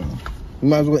well. We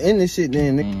might as well end this shit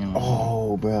then, nigga.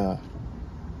 Oh, bro.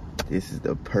 This is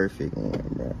the perfect one,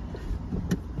 bro.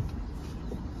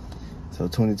 So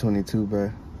 2022,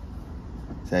 bro,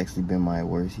 it's actually been my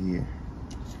worst year.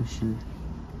 For sure.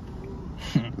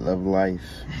 Love life.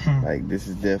 Like, this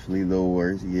is definitely the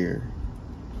worst year.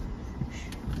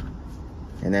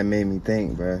 And that made me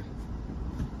think, bro,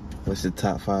 what's the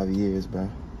top 5 years, bro?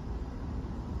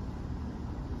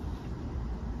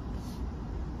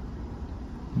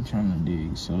 I'm trying to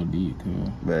dig so deep, cuz.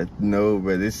 But no,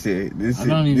 bro, this shit hit,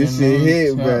 bro.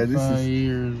 This is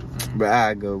years, bro.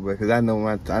 I go, bro, cause I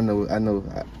know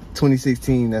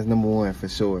 2016. That's number 1 for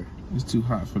sure. It's too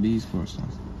hot for these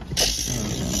questions.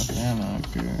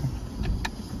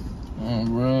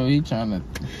 Bro, he trying to.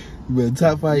 But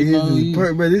top 5 years is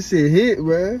bro. This shit hit,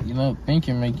 bro. You know,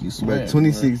 thinking make you sweat. But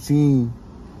 2016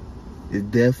 is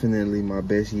definitely my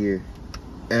best year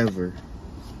ever.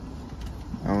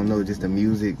 I don't know, just the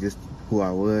music, just who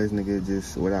I was, nigga,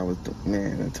 just what I was doing.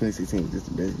 Man, 2016 was just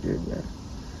the best year, bro.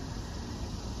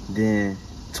 Then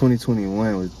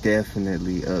 2021 was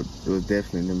definitely up. It was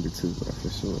definitely number 2, bro, for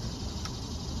sure.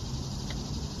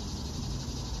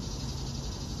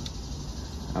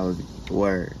 I was,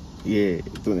 word, yeah,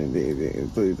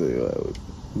 2021,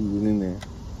 we was in there.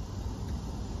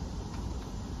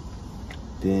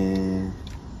 Then,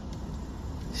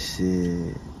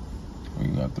 shit. Oh,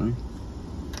 you got 3?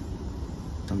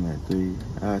 I'm at 3.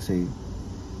 I'll say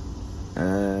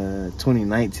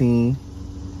 2019,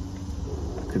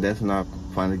 cause that's when I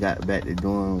finally got back to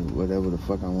doing whatever the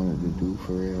fuck I wanted to do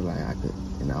for real. Like I could,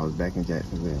 and I was back in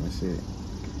Jacksonville and shit.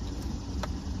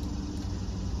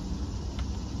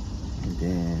 And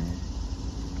then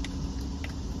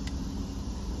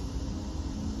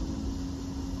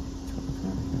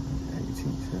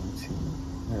 18, 17.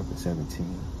 I put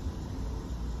 17.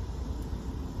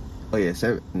 Oh yeah,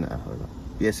 hold on.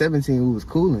 Yeah, 17, we was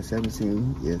cool in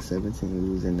 17. Yeah, 17, we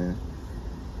was in that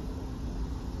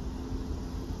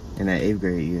 8th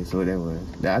grade year, so that was,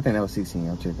 I think that was 16,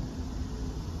 I'm tripping.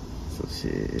 So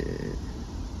shit.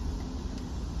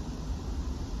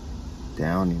 Damn,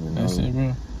 I don't even know. That's it,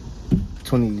 bro.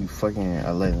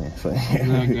 2011. I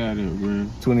got it, bro.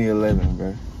 2011,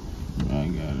 bro. I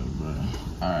got it, bro.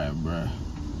 Alright, bro.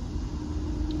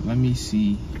 Let me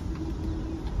see.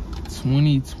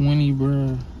 2020,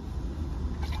 bro.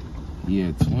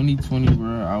 Yeah, 2020,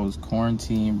 bro. I was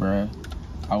quarantined, bro.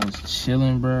 I was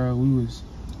chilling, bro. We was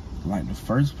like, the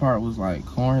first part was like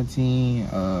quarantine.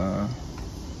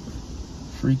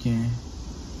 Freaking.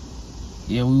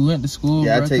 Yeah, we went to school,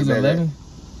 yeah, bro. I take that 11.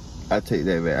 I take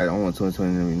that back. I don't want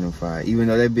 2020 to be no fire. Even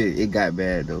though that bit, it got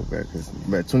bad though, bro. Cause,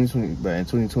 bro, in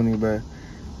 2020, bro,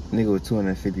 nigga was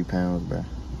 250 pounds, bro.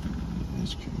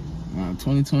 That's crazy.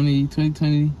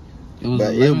 2020, it was.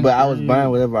 But I was buying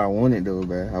whatever I wanted though,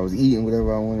 bro. I was eating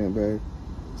whatever I wanted, bro.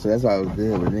 So that's why I was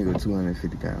good. But nigga was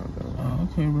 250 pounds though. Oh,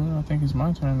 okay, bro. I think it's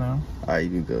my turn now. All right, you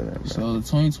can go now, bro. So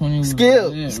 2020 was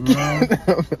Skip, bro.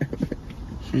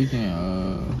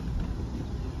 Freaking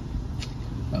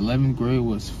 11th grade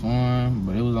was fun,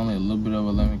 but it was only a little bit of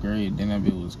 11th grade. Then that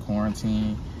bit was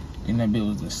quarantine. Then that bit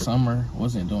was the summer.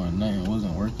 Wasn't doing nothing.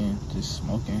 Wasn't working. Just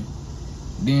smoking.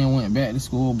 Then went back to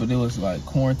school, but it was like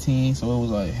quarantine, so it was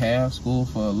like half school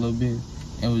for a little bit.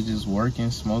 It was just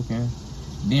working, smoking.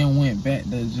 Then went back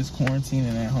to just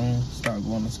quarantining at home. Stopped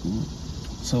going to school.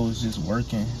 So it was just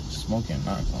working, smoking,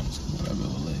 not going to school. That bit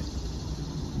was lit.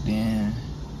 Then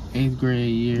 8th grade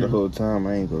year. The whole time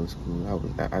I ain't go to school.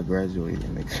 I graduated,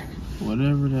 nigga.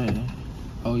 Whatever that.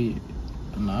 Oh yeah.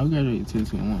 No, I graduated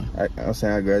 2021. I'm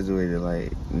saying I graduated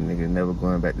like nigga never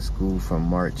going back to school from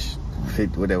March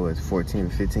 5th, what that was, 14th or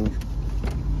 15th.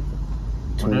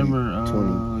 Whatever.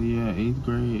 Yeah, 8th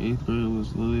grade. 8th grade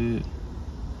was lit.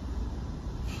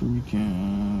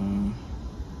 Freaking.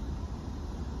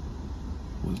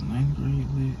 Was 9th grade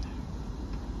lit?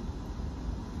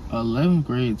 11th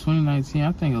grade, 2019.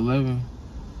 I think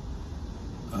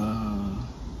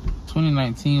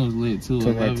 2019 was lit too.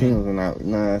 2019 was when I, you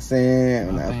know what I'm saying?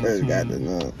 When I first got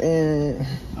the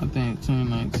I think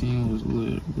 2019 was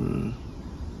lit, bro.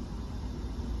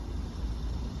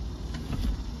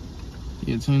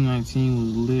 Yeah, 2019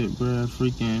 was lit, bro.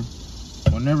 Freaking.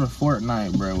 Whenever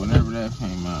Fortnite, bro, whenever that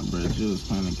came out, bro, Jill was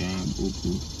playing the game,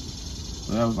 buku.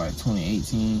 But that was like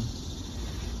 2018.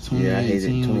 Yeah, I hate it.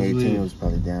 2018 was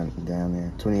probably down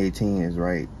there. 2018 is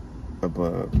right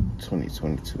above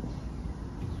 2022.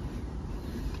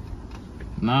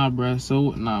 Nah, bro.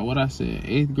 So, what I said,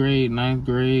 8th grade, 9th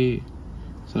grade.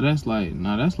 So that's like,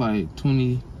 that's like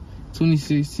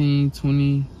 2016,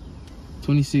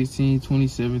 2017,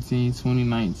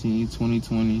 2019,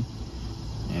 2020.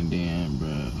 And then, bro,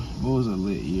 what was a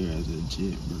lit year as a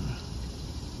jit, bro?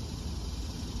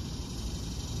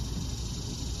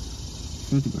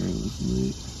 5th grade was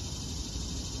lit.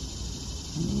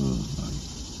 It was like,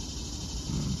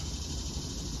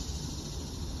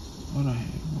 what I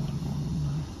had going on,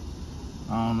 bro?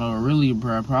 I don't know, really,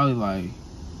 bro. Probably like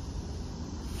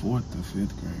 4th or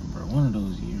 5th grade, bro. One of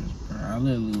those years, bro. I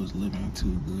literally was living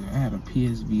too good. I had a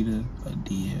PS Vita, a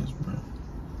DS, bro.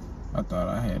 I thought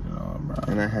I had it all, bro.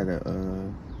 And I had a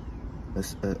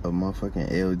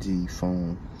motherfucking LG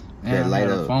phone. And that light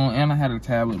up. Phone, and I had a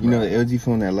tablet, bro. You know the LG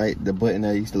phone that the button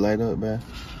that used to light up, bro?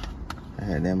 I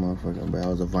had that motherfucker, bro. I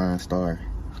was a Vine star.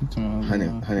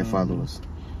 100 followers.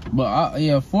 But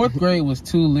yeah, 4th grade was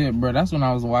too lit, bro. That's when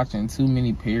I was watching too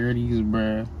many parodies,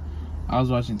 bro. I was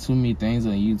watching too many things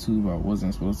on YouTube I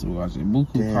wasn't supposed to be watching.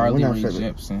 Buku, Carly Rae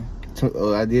Jepsen.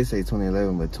 I did say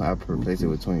 2011, but I replaced it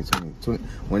with 2020.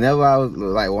 Whenever I was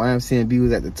like YMCMB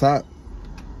was at the top,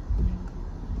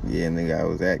 yeah,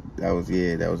 nigga, that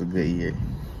was a good year.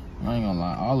 I ain't gonna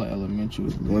lie, all the elementary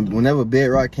was lit. Whenever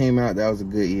Bedrock came out, that was a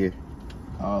good year.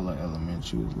 All the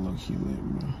elementary was low-key lit,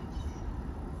 bro.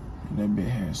 That bit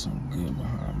had some good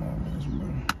behind moments, bro.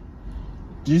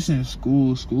 Just in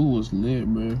school was lit,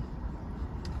 bro.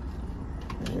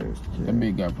 Yeah, that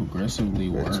bit got progressively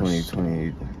worse.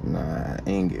 2020, nah,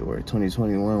 ain't get worse.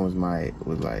 2021 was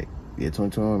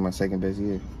 2021 was my second best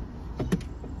year.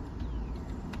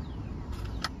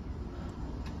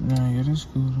 Nah, yeah, that's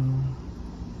cool though.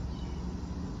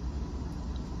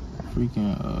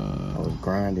 Freaking, I was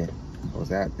grinding. I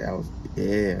was out there. I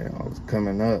was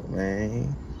coming up,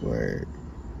 man. Word.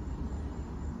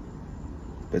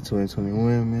 But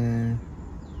 2021, man.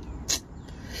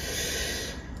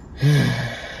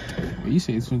 Well, you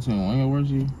say 2021 your worst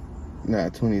year? Nah,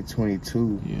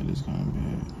 2022. Yeah, this kind of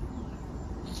bad.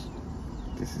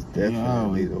 This is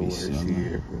definitely the worst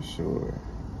year for sure.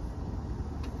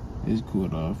 It's cool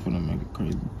though. I'm finna make a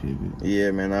crazy pivot. Yeah,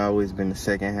 man. I always been the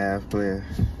second half player.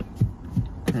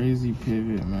 Crazy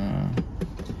pivot, man.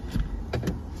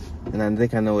 And I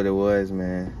think I know what it was,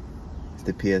 man. It's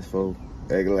the PS4.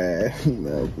 Like,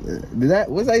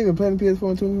 was I even playing the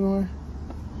PS4 in 2021?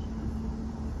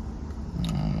 I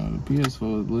don't know. The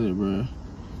PS4 was lit, bro.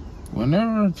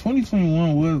 Whenever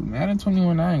 2021 was, Madden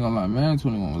 21, I ain't gonna lie, Madden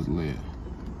 21 was lit.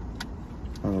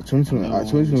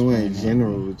 2021 in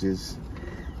general was just,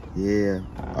 yeah.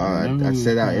 I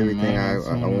set out everything I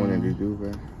wanted to do,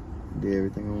 bro. Did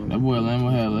everything I wanted. That boy Lambo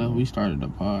had left. We started the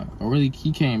pod. Or really,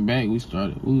 he came back. We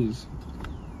started. We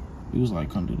was like,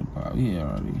 come to the pod. We had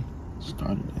already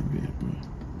started that bit, bro.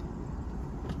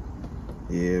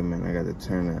 Yeah, man, I gotta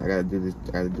turn it. I gotta do this.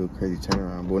 I gotta do a crazy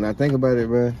turnaround. But when I think about it,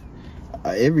 bro,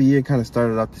 every year kind of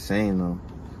started off the same though.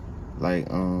 Like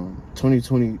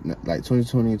 2020, like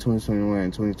 2020 and 2021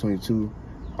 and 2022,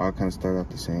 all kind of started off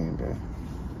the same, bro.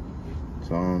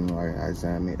 So I don't know. I just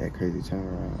gotta make that crazy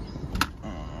turnaround.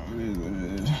 It is what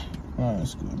it is. All right,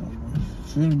 school number.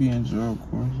 Shouldn't be in jail,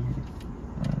 of course.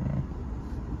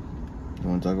 You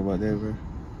wanna talk about that, bro?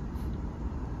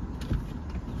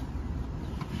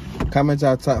 Comment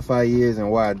y'all top 5 years and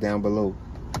why down below.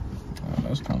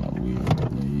 That's kind of weird,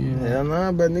 but yeah. Hell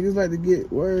nah, but niggas like to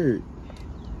get word.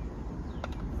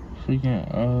 Freaking,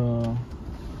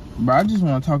 bro, I just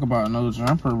want to talk about No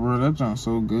Jumper, bro. That jump's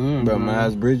so good, bro.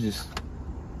 Miles Bridges.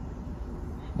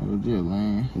 Legit,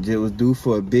 man. Jit was due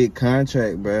for a big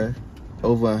contract, bro.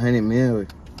 Over 100 mil.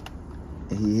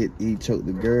 And he choked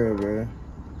the girl, bro.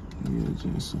 Yeah,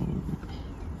 just so good.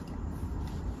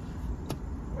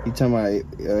 He talking about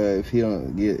if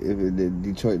the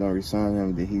Detroit don't resign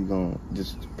him, then he's gonna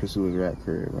just pursue his rap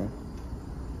career, bro.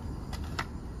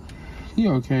 He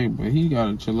okay, but he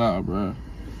gotta chill out, bro.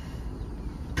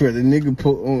 Bro, the nigga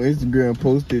on Instagram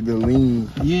posted the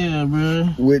lean. Yeah, bro.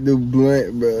 With the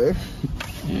blunt, bro.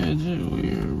 Yeah, just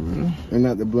weird, bro. And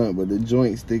not the blunt, but the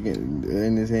joint sticking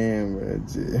in his hand, bro.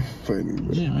 Just funny,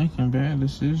 bro. Just making bad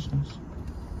decisions.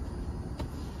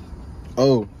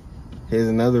 Oh, here's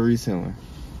another recent one.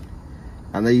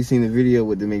 I know you seen the video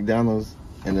with the McDonald's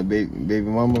and the baby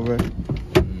mama, bro.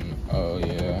 Oh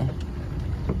yeah.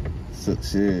 So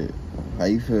shit, how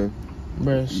you feel?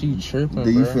 Bro, she tripping.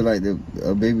 Do you feel like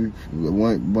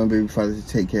one baby father should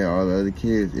take care of all the other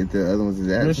kids if the other ones is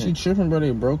absent? Bro, she tripping, bro.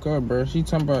 They broke up, bro. She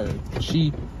talking about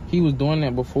he was doing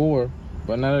that before,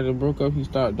 but now that they broke up, he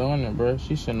stopped doing it, bro.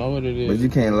 She should know what it is. But you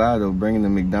can't lie though. Bringing the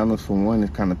McDonald's for one is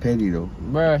kind of petty though.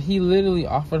 Bro, he literally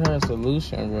offered her a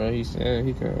solution, bro. He said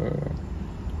he could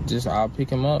I'll pick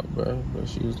him up, bro. But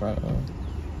she was like,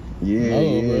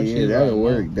 yeah, that'll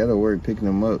work. No. That'll work. Picking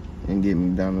them up and getting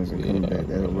McDonald's and coming back.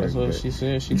 That'll work. That's what she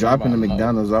said. She dropping the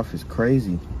McDonald's off is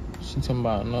crazy. She talking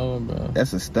about no, bro.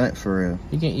 That's a stunt for real.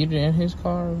 He can eat it in his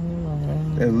car.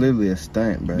 Bro. That's literally a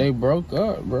stunt, bro. They broke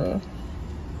up, bro.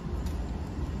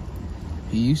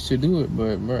 He used to do it,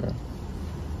 but bro,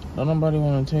 don't nobody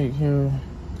want to take care of.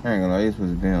 I ain't gonna lie. This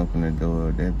was been open the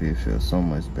door. That bitch feels so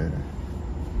much better.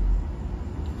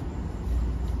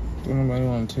 Don't nobody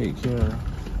want to take care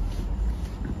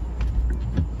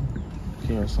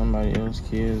of somebody else's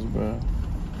kids, bro.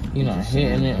 He not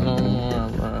hitting it no more,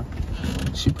 bro.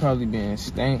 She probably been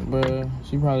stank, bro.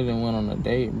 She probably done went on a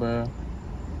date, bro.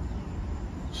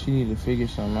 She need to figure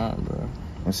something out, bro.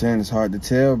 I'm saying it's hard to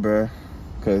tell, bro,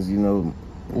 cause you know.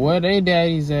 Where they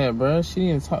daddies at, bro? She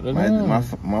need to talk to them.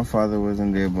 My father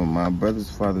wasn't there, but my brother's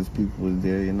father's people was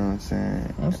there. You know what I'm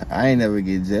saying? I ain't never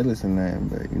get jealous or nothing,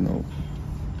 but you know.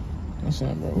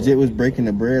 Jit was breaking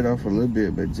the bread off a little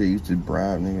bit, but Jit used to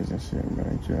bribe niggas and shit, bro.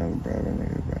 He tried to bribe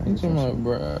niggas, bro. You talking about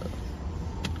bribe?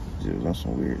 Jit was on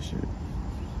some weird shit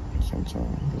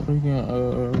sometimes. Freaking,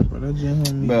 bro, that Jit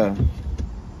homie. But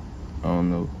I don't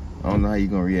know how you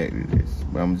gonna react to this,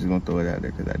 but I'm just gonna throw it out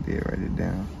there because I did write it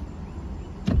down.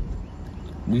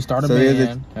 We started a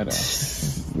band.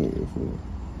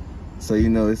 So you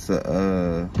know it's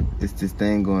this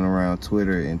thing going around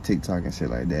Twitter and TikTok and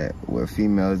shit like that where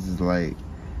females is like,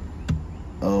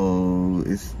 oh,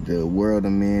 it's the world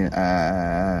of men.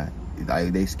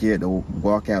 Like they scared to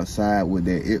walk outside with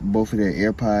both of their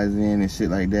AirPods in and shit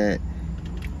like that,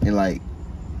 and like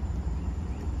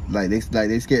they scared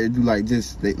to do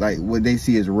like what they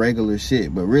see as regular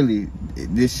shit, but really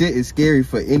this shit is scary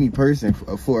for any person,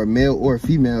 for a male or a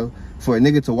female. For a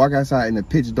nigga to walk outside in the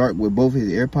pitch dark with both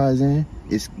his AirPods in,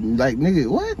 it's like, nigga,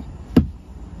 what?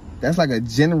 That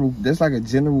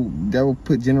will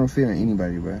put general fear in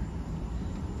anybody, bro.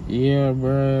 Yeah,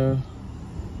 bro.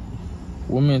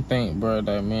 Women think, bro,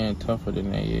 that man tougher than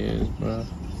they is, bro.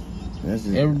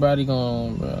 Everybody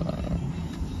going, bro.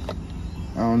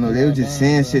 I don't know. They were just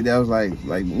saying shit that was like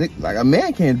a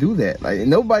man can't do that. Like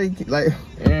nobody, like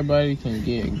everybody can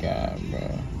get God,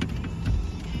 bro.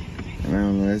 I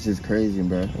don't know, that's just crazy,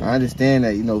 bro. I understand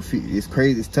that, you know, it's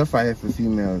crazy, it's tough out here for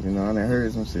females, you know, I done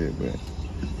heard some shit, but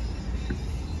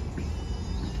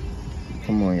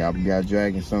come on, y'all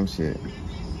dragging some shit.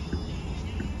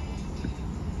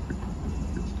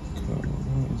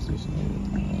 What is this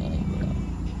nigga, bro?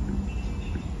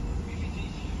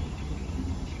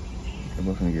 I'm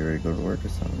gonna get ready to go to work or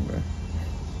something, bro.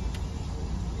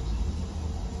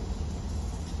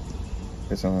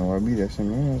 That's on YB, that's some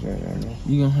man right there, man.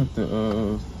 You gonna have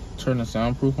to turn the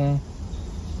soundproof on?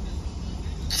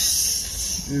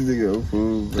 This nigga a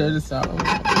fool, bro. Turn the soundproof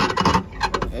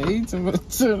on. Hey, to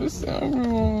the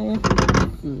sound.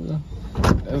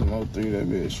 That's no 3, that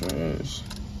bitch trash.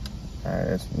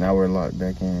 Alright, now we're locked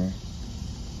back in.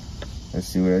 Let's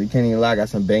see what you can't even lie. I got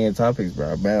some banging topics,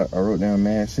 bro. I wrote down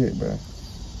mad shit, bro.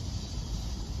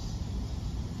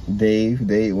 Dave,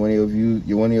 one of your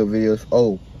videos.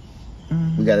 Oh,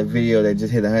 we got a video that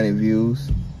just hit 100 views.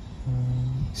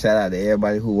 Shout out to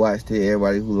everybody who watched it,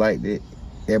 everybody who liked it,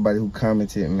 everybody who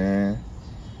commented, man.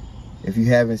 If you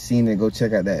haven't seen it, go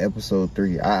check out that episode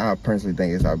 3. I personally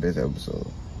think it's our best episode.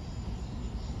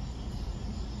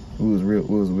 We was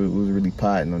really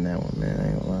potting on that one, man. I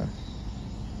ain't gonna lie.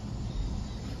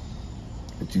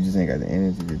 But you just ain't got the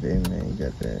energy today, man. You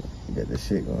got that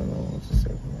shit going on. What's the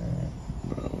second, man?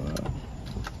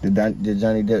 Bro, the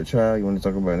Johnny Depp trial, you want to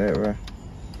talk about that, bro?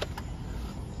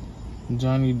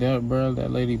 Johnny Depp, bro,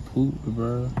 that lady pooped,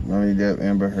 bro. Johnny Depp,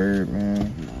 Amber Heard,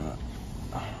 man.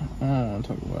 I don't want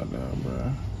to talk about that,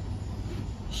 bro.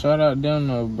 Shout out them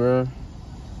though, bro.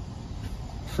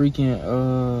 Freaking,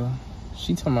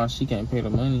 she talking about she can't pay the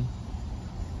money.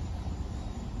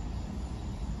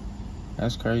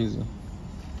 That's crazy.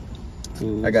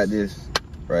 I got this,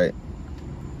 right?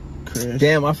 Chris.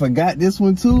 Damn, I forgot this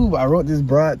one too. I wrote this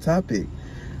broad topic.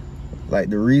 Like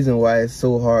the reason why it's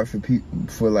so hard for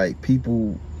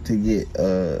people to get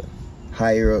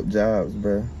higher up jobs,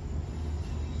 bro.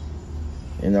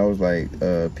 And I was like,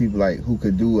 people like who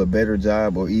could do a better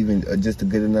job or even just a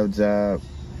good enough job,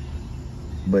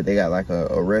 but they got like a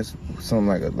arrest, something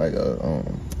like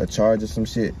a charge or some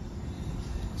shit.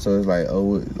 So it's like,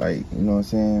 oh, like, you know what I'm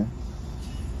saying?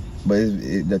 But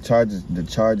the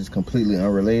charge is completely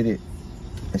unrelated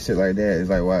and shit like that. It's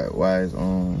like why is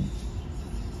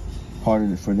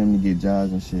harder for them to get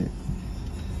jobs and shit.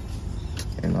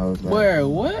 And I was like, where,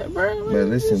 what, bro? But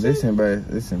listen, bro. You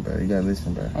gotta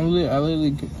listen, bro. I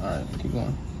literally, all right, keep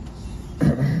going.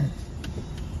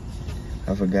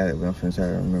 I forgot it, but I'm finna try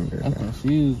to remember it. I'm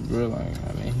confused, bro. Like,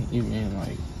 I mean, even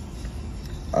like.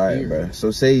 All right, bro. So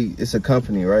say it's a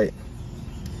company, right?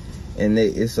 And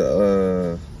they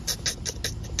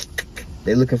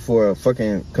looking for a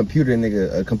fucking computer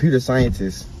nigga, a computer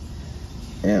scientist,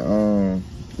 and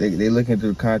they looking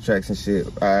through contracts and shit,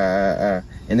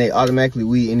 and they automatically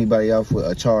weed anybody off with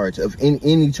a charge of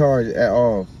any charge at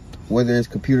all, whether it's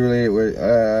computer related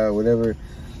or whatever.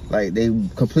 Like we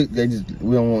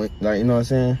don't want, like, you know what I'm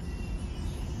saying?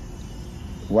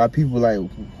 Why people like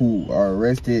who are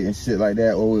arrested and shit like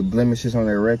that, or with blemishes on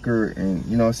their record, and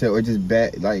you know what I'm saying, or just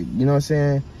bad, like, you know what I'm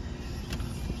saying,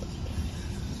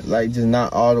 like just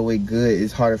not all the way good.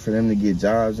 It's harder for them to get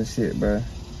jobs and shit, bro.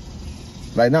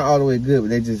 Like not all the way good, but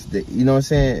they you know what I'm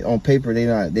saying, on paper they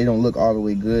don't look all the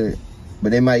way good, but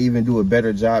they might even do a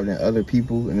better job than other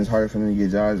people, and it's harder for them to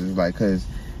get jobs. It's like, cause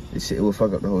this shit will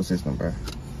fuck up the whole system, bro.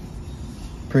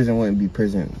 Prison wouldn't be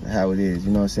prison how it is,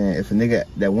 you know what I'm saying? If a nigga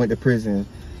that went to prison,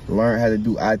 learned how to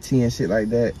do IT and shit like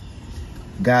that,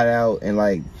 got out, and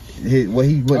like what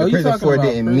he went to prison for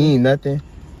didn't mean nothing,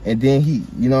 and then he,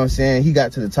 you know what I'm saying, he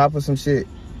got to the top of some shit.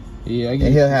 Yeah, and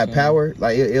he'll have power.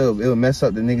 Like it'll mess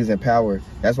up the niggas in power.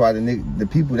 That's why the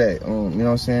people that you know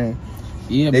what I'm saying.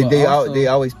 Yeah, they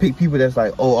always pick people that's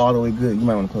like, oh, all the way good. You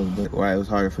might want to close the door. Why it was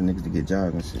harder for niggas to get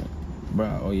jobs and shit.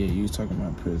 Bro, oh yeah, you was talking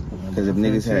about prison. Because if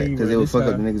niggas because they would fuck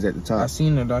up the niggas at the top. I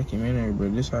seen the documentary, bro.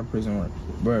 This how prison work,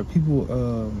 bro. People,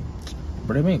 bro,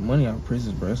 they make money out of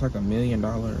prisons, bro. It's like $1 billion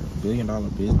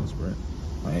business, bro.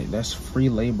 Like that's free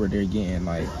labor they're getting.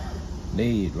 Like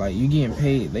they, like, you getting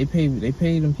paid. They pay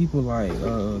them people like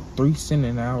 3 cents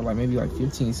an hour, like maybe like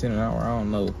 15 cents an hour. I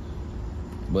don't know,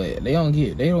 but they don't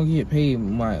get paid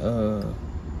more.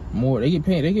 They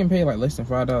getting paid like less than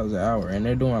 $5 an hour, and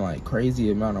they're doing like crazy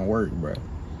amount of work, bro.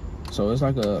 So it's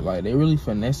like they really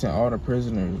finessing all the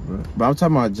prisoners, bro. But I'm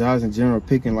talking about jobs in general,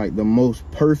 picking like the most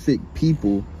perfect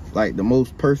people, like the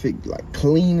most perfect, like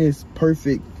cleanest,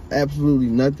 perfect, absolutely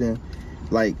nothing,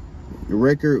 like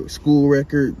record, school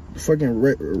record, fucking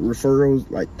referrals,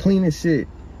 like clean as shit.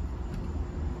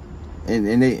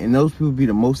 And those people be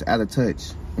the most out of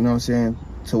touch. You know what I'm saying?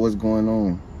 To what's going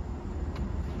on.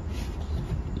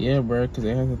 Yeah, bro, because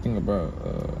they have to think about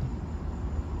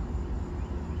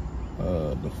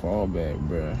the fallback,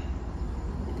 bro.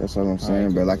 That's what I'm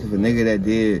saying, bro. Like if a nigga that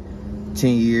did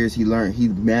 10 years, he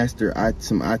mastered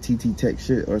some ITT tech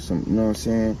shit or some, you know what I'm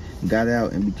saying, got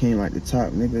out and became like the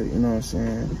top nigga, you know what I'm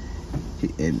saying,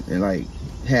 and like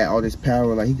had all this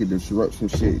power, like he could disrupt some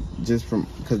shit just from,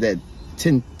 because that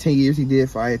 10 years he did,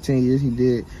 10 years he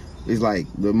did, is like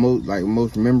the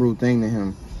most memorable thing to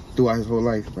him throughout his whole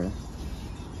life, bro.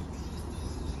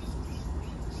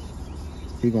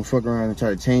 He gonna fuck around and try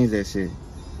to change that shit.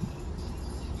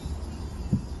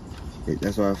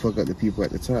 That's why I fuck up the people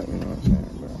at the top, you know what I'm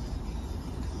saying, bro?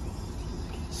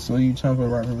 So you trying to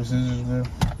play rock, paper, scissors, bro?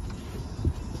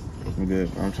 I'm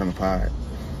good. I'm trying to pie it.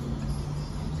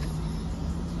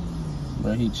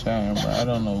 Bro, he chatting, bro. I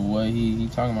don't know what he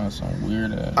talking about, some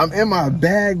weird ass. I'm in my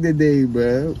bag today,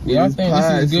 bro. Yeah, I think this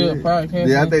is a good podcast.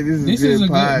 Yeah, I think this is a good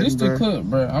podcast. This the clip,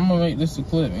 bro. I'm gonna make this the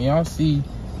clip, and y'all see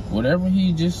whatever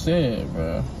he just said,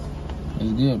 bro.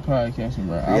 It's good podcasting,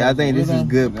 bro. Yeah, I think this is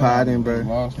good podding, bro.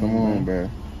 Come on, bro.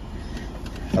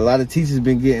 A lot of teachers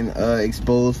been getting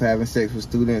exposed for having sex with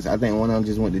students. I think one of them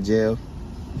just went to jail.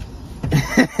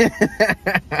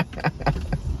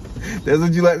 That's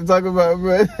what you like to talk about,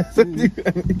 bro.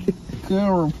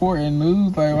 Couldn't report in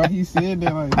news like why he said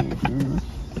that like that.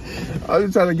 I'm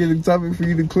just trying to get a topic for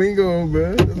you to cling on,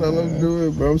 bro. That's all I'm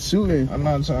doing, bro. I'm shooting. I'm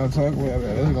not trying to talk about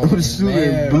that. I'm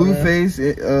shooting.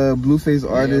 Blueface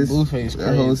artist. Yeah, Blueface.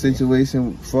 That whole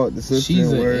situation fought the sister.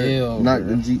 She's a L. Knocked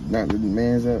the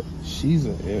man's up. She's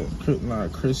a L. Nah,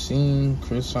 Christian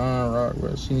Rock,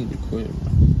 bro. She need to quit,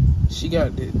 bro. She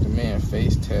got the man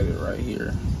face tatted right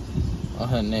here on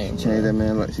her neck. She changed that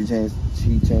man. Like she changed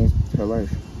her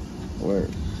life. Word.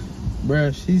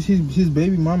 Bruh, his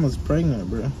baby mama's pregnant,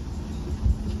 bruh.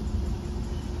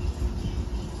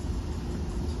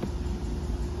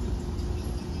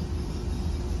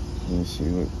 Let me see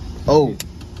what. Oh,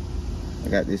 I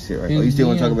got this shit right. Oh, you still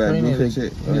want to talk about Blueface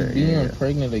shit? He's being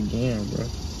pregnant again, bro.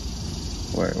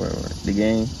 Word. The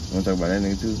game. You want to talk about that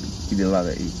nigga too? He did a lot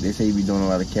of. They say he be doing a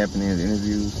lot of capping in his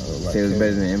interviews. Say it was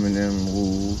better than Eminem.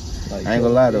 Ooh. Like I ain't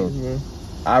gonna lie though.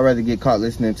 I'd rather get caught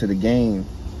listening to the game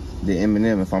than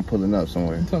Eminem if I'm pulling up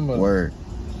somewhere. Word.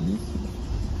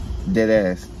 Dead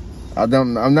ass.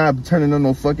 I'm not turning on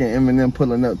no fucking Eminem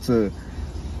pulling up to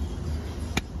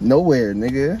nowhere,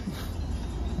 nigga.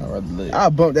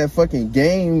 I'll bump that fucking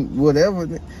game, whatever.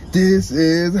 This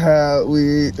is how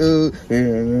we do.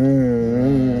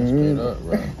 Straight up,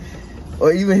 bro.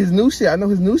 Or even his new shit. I know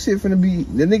his new shit finna be.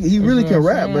 That nigga, he really can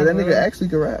rap, bro. That nigga actually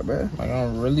can rap, bro.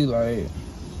 Like,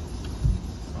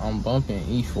 I'm bumping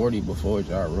E40 before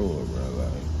Ja Rule, bro.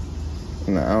 Like,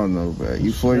 nah, I don't know, bro.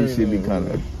 E40 should be kind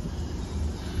of.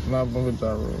 I'm not bumping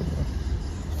Ja Rule, bro.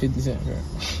 50 Cent, bro.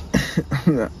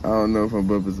 I don't know if I'm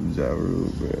bumping some Ja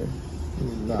Rule, bro.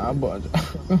 Nah, I bought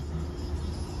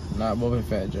not bumping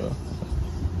Fat Joe.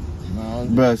 No,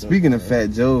 bro, speaking of Fat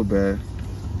Joe, bro.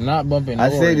 Not bumping Nori, I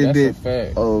said it did.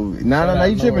 Fact. Oh, nah,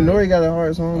 you tripping. Nori got a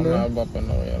hard song, bro. I'm not bumping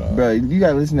Nori at all. Bro, you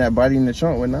gotta listen to that Body in the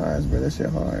Trunk with Nas, bro. That shit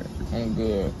hard. I'm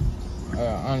good.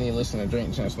 I don't even listen to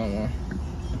Drink Champs no more.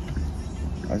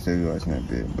 I still be watching that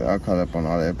bit, but I caught up on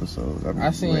all the episodes.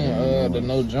 I seen the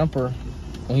No Jumper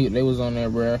when they was on there,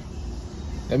 bro.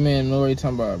 That man Nori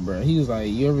talking about, bro. He was like,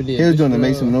 you ever did? He was doing the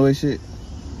Make Some Noise shit.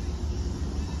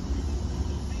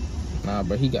 Nah,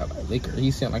 but he got like liquor.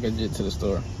 He sent like a jet to the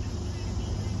store.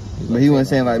 But he wasn't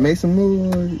saying like make some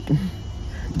noise.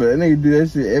 But that nigga do that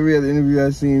shit every other interview I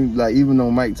seen, like even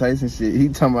on Mike Tyson shit, he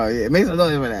talking about make some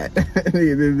noise for that.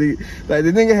 Like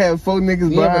the nigga had 4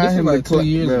 niggas behind him. Like 2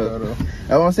 years ago though. That's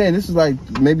what I'm saying. This was like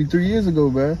maybe 3 years ago,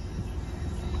 bro.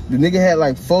 The nigga had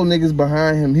like 4 niggas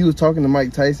behind him. He was talking to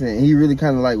Mike Tyson, and he really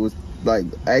kind of like was like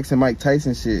asking Mike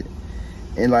Tyson shit.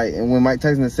 And when Mike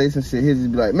Tyson would say some shit, he'd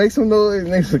just be like, make some noise,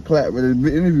 and niggas would clap. But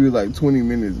the interview was like 20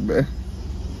 minutes, bro.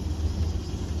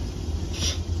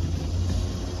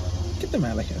 Get them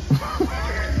out of here.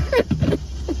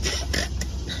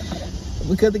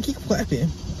 Because they keep clapping.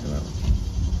 You know.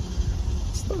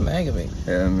 Still aggravating.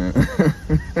 Yeah, man.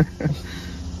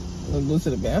 We'll go to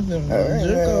the bathroom,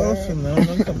 jerk off, and then I'm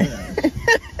gonna come back.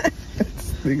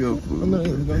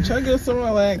 I'm gonna try to get some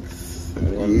relax.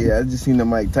 Yeah, I just seen the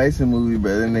Mike Tyson movie,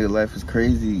 bro. That nigga life was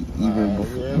crazy. Even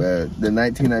before the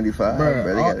 1995,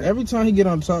 bro. Every time he get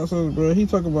on talk shows, bro, he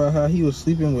talk about how he was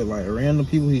sleeping with like random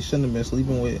people he shouldn't have been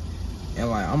sleeping with, and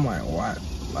like I'm like, why?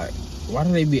 Like, why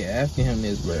do they be asking him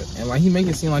this, bro? And like he make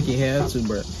it seem like he had to,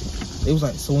 bro. It was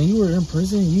like, so when you were in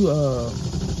prison, you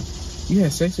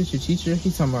had sex with your teacher?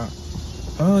 He talking about,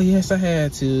 oh yes, I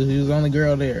had to. He was the only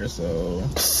girl there, so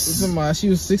she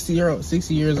was 60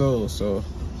 years old, so.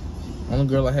 Only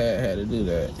girl I had to do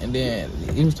that. And then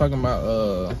he was talking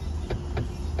about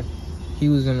he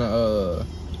was in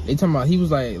they talking about he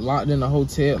was like locked in a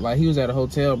hotel, like he was at a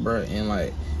hotel, bro, and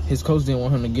like his coach didn't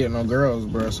want him to get no girls,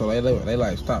 bro, so they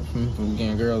like stopped him from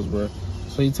getting girls, bro.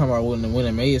 So he talking about when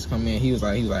the maids come in, he was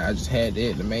like I just had to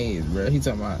hit the maids, bro. He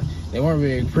talking about they weren't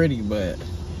very pretty, but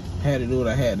I had to do what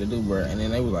I had to do, bro. And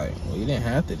then they was like, well, you didn't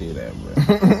have to do that,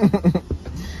 bro.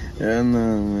 Yeah,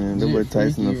 no, man. That boy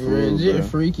Tyson a fool, bro.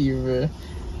 Freaky, bro.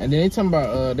 And then they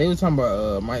was talking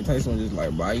about Mike Tyson was just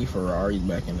like buy you Ferraris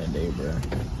back in the day, bro.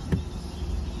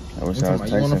 I wish I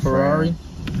was you want a Ferrari?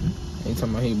 He talking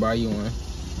about he buy you one.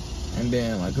 And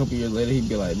then like a couple years later, he'd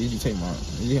be like, did you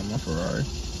have my Ferrari?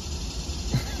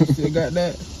 You still got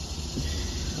that?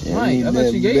 Yeah, Mike, I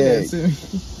thought you gave that to me.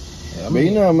 Yeah, but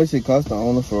you know how much it costs to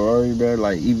own a Ferrari, bro?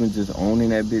 Like, even just owning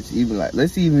that bitch, even like,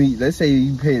 let's say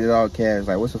you paid it all cash.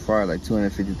 Like, what's a Ferrari? Like,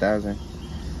 $250,000?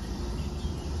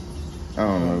 I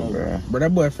don't know, bro. But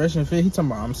that boy fresh and fit, he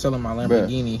talking about I'm selling my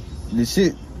Lamborghini. Bruh, the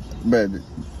shit, bro,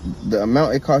 the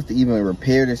amount it costs to even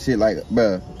repair the shit, like,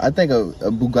 bro, I think a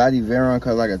Bugatti Veyron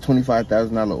costs like a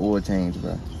 $25,000 oil change,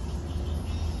 bro.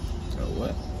 So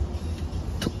what?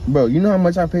 Bro, you know how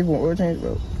much I pay for an oil change,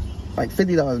 bro? Like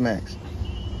 $50 max.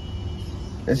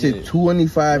 That shit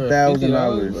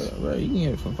 $25,000. Bro, you can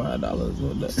get it for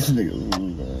 $5. This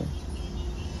nigga, bro.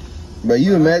 But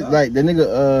you imagine, like, the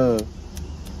nigga,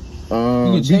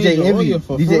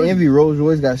 DJ Envy Rolls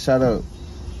Royce got shot up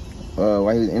while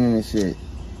he was in this shit.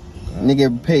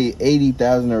 Nigga paid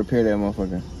 $80,000 to repair that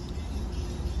motherfucker.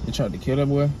 You tried to kill that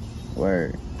boy?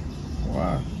 Word.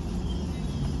 Why?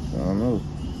 I don't know.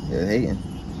 They're hating.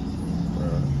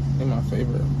 Bro, they're my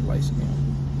favorite light skin.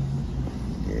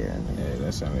 Yeah,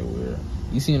 that sounded weird.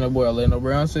 You seen that boy Orlando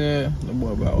Brown said? That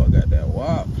boy about got that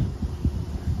wop.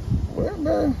 What,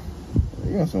 bro?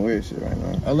 You on some weird shit right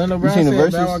now. Orlando Brown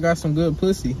said Bow Wow got some good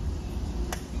pussy.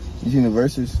 You seen the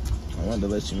verses? I wanted to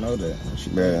let you know that.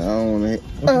 Bro, I don't want to hit.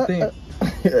 What you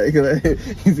think?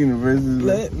 You seen the verses?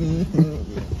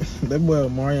 That boy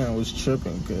Marion was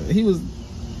tripping, cause he was,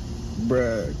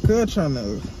 bruh, cuz trying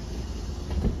to.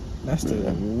 That's the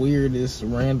weirdest,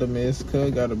 randomest. Cuz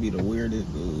gotta be the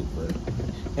weirdest dude, bruh.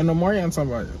 And the Marion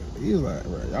talking about, he was like,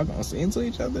 bruh, y'all gonna sing to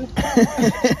each other?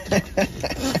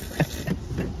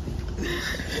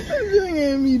 That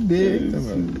gave me dick.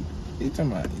 He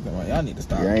talking about, y'all need to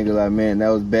stop. Yeah, I ain't gonna lie, man. That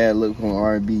was bad look from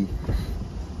R&B.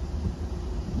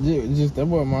 Just that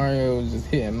boy Mario was just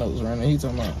hitting notes right now. He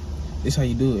talking about, this how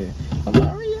you do it.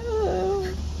 Mario.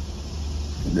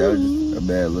 That was just a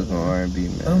bad look on R&B,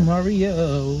 man.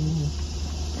 Mario.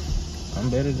 I'm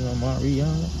better than Mario.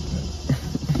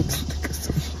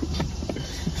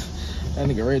 That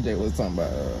nigga Ray J was talking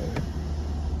about,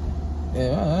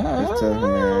 it's tough,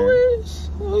 man.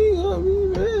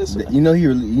 You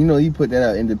know he put that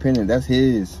out independent. That's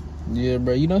his. Yeah,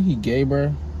 bro. You know he gay,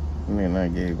 bro. Man,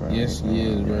 not gay, bro. Yes, he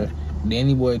is, bro.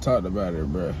 Danny Boy talked about it,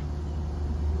 bro.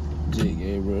 Jay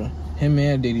gay, bro. Him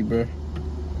and Diddy, bro.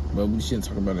 But we shouldn't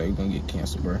talk about that. We're gonna get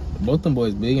canceled, bro. Both them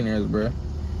boys billionaires, bro.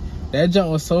 That jump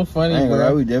was so funny, I ain't gonna lie,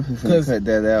 bro. we definitely finna cut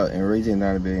that out. And Ray J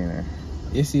not a billionaire.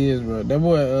 Yes, he is, bro. That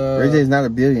boy, Ray J's not a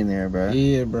billionaire, bro.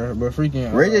 Yeah, bro. But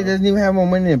freaking Ray J doesn't even have more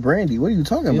money than Brandy. What are you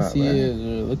talking about, Yes, he bro?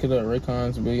 is. Look it up.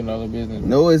 Raycon's $1 billion business. Bro.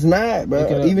 No, it's not, bro.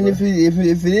 Up, even bro. if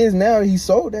it is now, he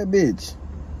sold that bitch.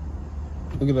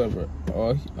 Look it up, bro.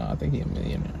 Oh, no, I think he's a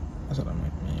millionaire. That's what I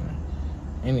meant, millionaire.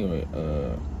 Anyway,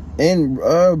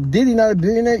 and Diddy not a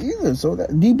billionaire either, so that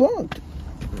debunked.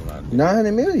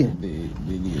 900 million. Diddy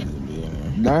is a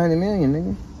billionaire. 900 million,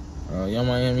 nigga. Young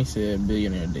Miami said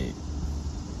billionaire date.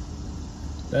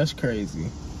 That's crazy.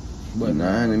 But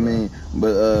 900 million.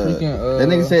 But that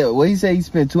nigga said, what he said, he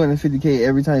spent $250K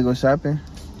every time he go shopping.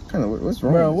 Kind of, what's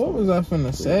wrong? Bro, what was I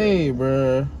finna say,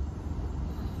 bro?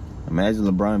 Imagine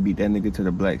LeBron beat that nigga to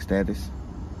the black status.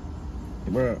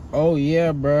 Bro, oh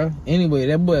yeah, bro. Anyway,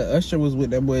 that boy Usher was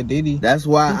with that boy Diddy. That's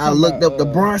why I looked up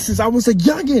LeBron since I was a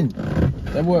youngin.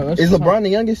 That boy Usher. Is LeBron the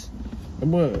youngest? The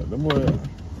boy.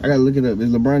 I gotta look it up.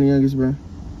 Is LeBron the youngest, bro?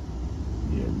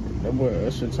 Yeah, bro. That boy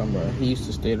Usher talking about he used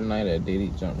to stay the night at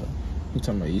Diddy jumper. He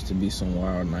talking about it used to be some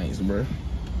wild nights, bro.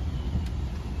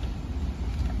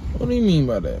 What do you mean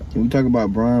by that? Can we talk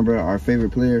about Bron, bro? Our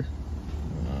favorite player?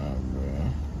 Nah, bro.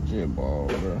 Jet ball,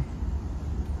 bro.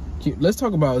 Let's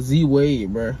talk about Z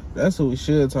Wade, bro. That's what we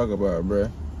should talk about,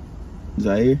 bro.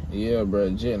 Zaire? Yeah,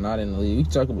 bro. Jet not in the league.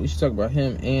 We should talk about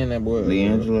him and that boy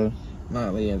LeAngelo.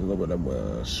 Not LeAngelo, but that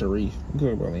boy Sharif. We can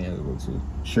talk about LeAngelo too.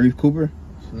 Sharif Cooper?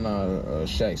 Nah,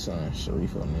 Shaq's son,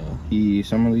 Sharif O'Neal. He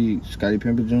Summer League, Scottie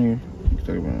Pippen Jr. You can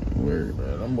talk about word.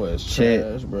 Bro, them boys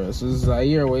trash, bro. So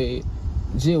Zaire Wade.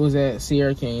 Jet was at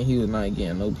Sierra King. He was not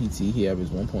getting no PT. He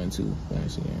averaged 1.2 points a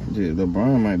game. Jet,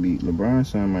 LeBron's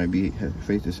son might be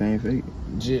face the same fate.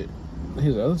 Jet,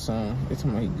 his other son, they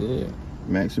talking about he good.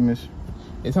 Maximus.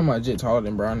 They talking about Jet taller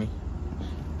than Bronny.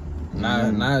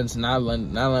 Not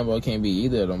Lambo can't beat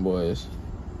either of them boys.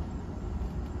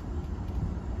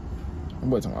 That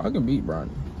boy talking about, I can beat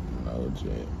Bronny. No,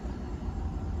 Jet.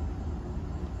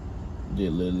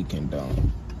 Jet literally can dunk.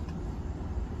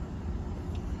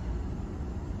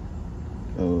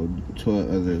 12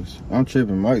 others. I'm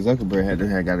tripping. Mark Zuckerberg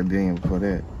had got $1 billion before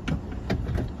that.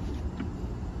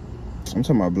 I'm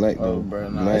talking about black though. Oh, bro,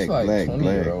 nah, black, it's like black,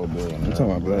 20-year-old black. billionaire. I'm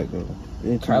talking about black though.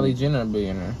 Kylie Jenner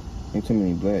billionaire. Ain't too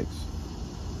many blacks.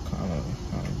 Kylie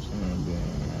Jenner billionaire.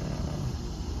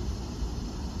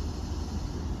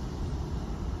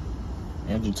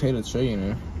 Andrew Tate a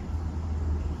trillionaire.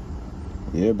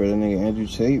 Yeah, bro, that nigga Andrew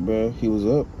Tate, bro, he was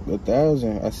up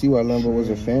 1,000. I see why Lumber was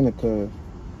a fan of Cuz.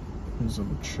 He was up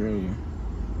 $1 trillion.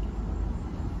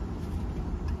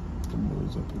 The boy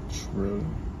was up $1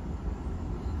 trillion.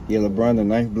 Yeah, LeBron, the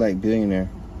 9th black billionaire.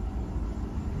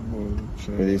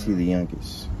 But is he the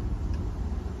youngest?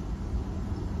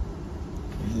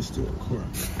 He's still a core.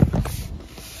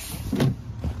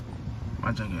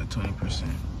 My junk at 20%.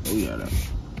 Oh, yeah,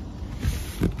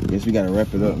 that. Guess we gotta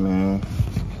wrap it up, man.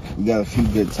 We got a few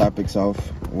good topics off.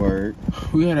 Word.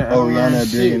 We had Rihanna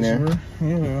a billionaire.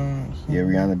 Yeah,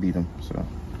 Rihanna beat him. So.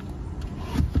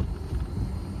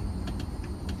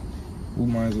 We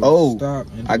might as well stop.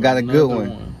 I got a good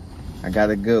one. I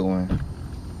got a good one.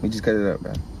 We just cut it up,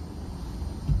 man.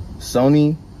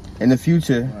 Sony in the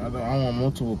future. I want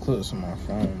multiple clips on my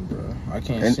phone, bro. I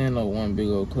can't send no one big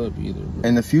old clip either, bro.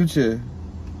 In the future,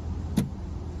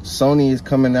 Sony is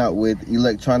coming out with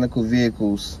electronic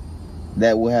vehicles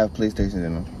that will have PlayStation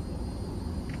in them.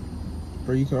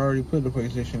 Bro, you can already put the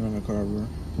PlayStation in the car, bro.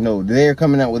 No, they're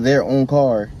coming out with their own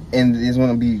car, and it's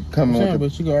gonna be coming with.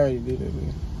 But you can already do that,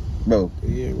 bro. Bro.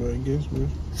 Yeah, bro. I guess, bro.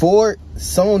 For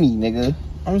Sony, nigga.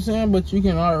 I'm saying, but you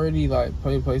can already like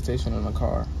play PlayStation in the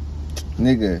car.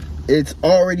 Nigga, it's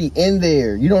already in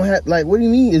there. You don't have what do you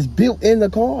mean? It's built in the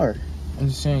car. I'm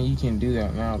just saying you can do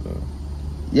that now, though.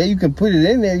 Yeah, you can put it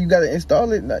in there. You gotta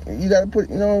install it. You gotta put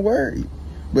word.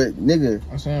 But nigga,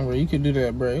 I'm saying, bro, you could do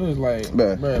that, bro. It was like,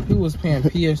 bro, people was paying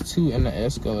PS2 in the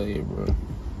Escalade, bro,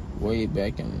 way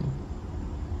back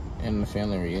in the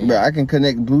family reunion. Bro, I can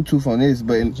connect Bluetooth on this,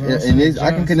 but in this,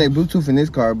 I can connect Bluetooth in this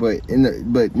car, but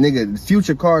nigga,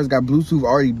 future cars got Bluetooth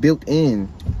already built in.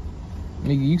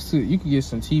 Nigga, you could get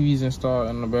some TVs installed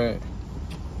in the back.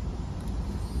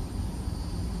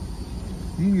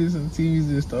 You can get some TVs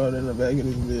installed in the back of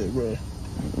this bed, bro.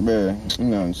 Bro, you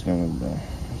know I'm just gonna, bro.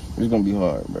 It's gonna be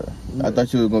hard, bro. Yeah. I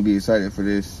thought you were gonna be excited for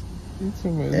this,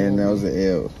 and that was an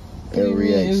L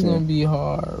reaction. It's gonna be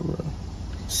hard, bro.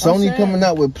 Sony coming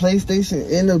out with PlayStation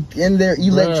in their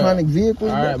electronic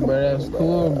vehicles. All right, bro, that's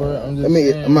cool, bro. I'm just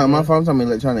saying, my fault.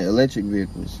 I'm talking electric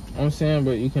vehicles. I'm saying,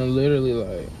 but you can literally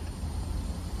like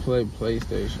play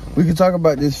PlayStation. We can talk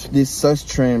about this such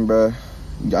trend, bro.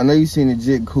 I know you seen a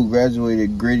jit who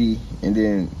graduated Gritty and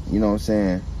then, you know what I'm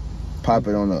saying, pop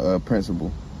it on the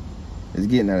principal. It's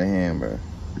getting out of hand, bro.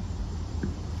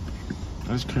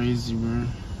 That's crazy, bro.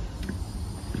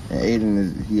 And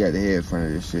Aiden he at the head front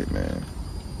of this shit, man.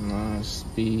 Nah,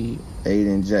 Speed.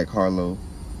 Aiden, Jack Harlow.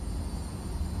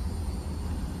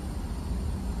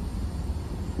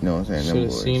 You know what I'm saying? Should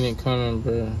have seen it coming,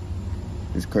 bro.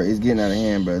 It's crazy. It's getting out of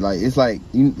hand, bro. Like it's like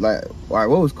all right.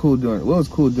 What was cool during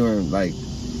like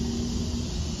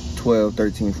 12,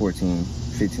 13, 14,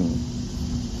 15?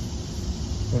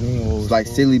 What do you mean? It's like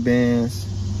cool? Silly bands,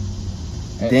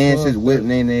 dances, whip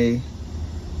nene.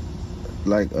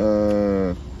 Like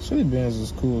Silly bands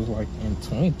was cool like in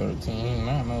 2013.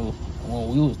 I don't know when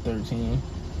we was 13.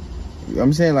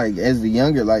 I'm saying like as the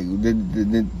younger, like the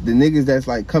niggas that's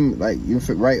like coming like you're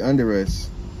right under us.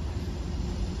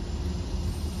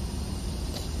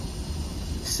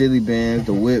 Silly bands,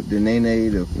 the whip, the nene,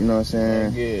 you know what I'm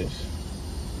saying? I guess.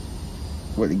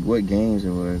 What games it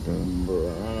was though? Bro,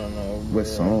 I don't know. Bro. What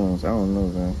songs? I don't know,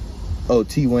 man. Oh,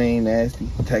 T-Wayne, Nasty.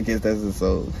 I guess that's the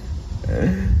song.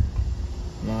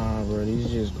 Nah, bro, these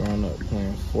just growing up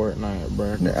playing Fortnite,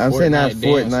 bro. I'm saying not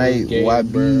Fortnite, gay,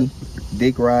 YB, bro.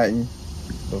 Dick riding.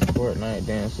 The Fortnite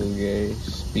dance was gay.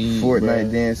 Speed, Fortnite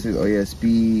bro. dances. Oh yeah,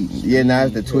 Speed. Yeah, now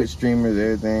it's the Twitch streamers,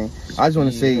 everything. I just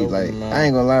want to say, like, I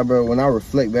ain't gonna lie, bro. When I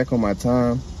reflect back on my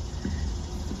time,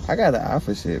 I got an eye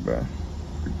for shit, bro.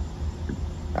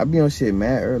 I be on shit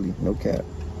mad early, no cap.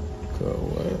 Cool,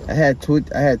 what? I had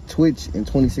Twitch in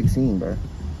 2016, bro.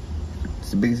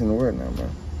 It's the biggest in the world now, bro.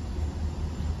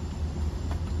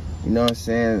 You know what I'm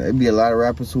saying? It'd be a lot of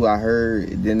rappers who I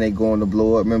heard, then they go on to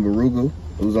blow up. Remember Ruger?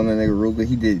 It was on that nigga Ruger.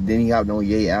 Then he hopped on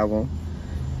Ye album.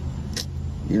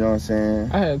 You know what I'm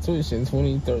saying? I had Twitch in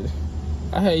 2013.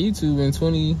 I had YouTube in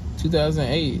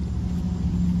 2008.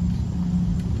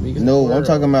 No, I'm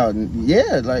talking about,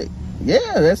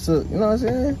 that's you know what I'm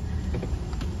saying?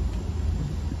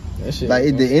 That shit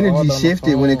like the energy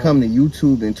shifted when it come to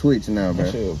YouTube and Twitch now, bro.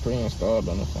 That shit was pre-installed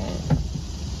on the phone.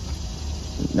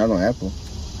 Not on Apple.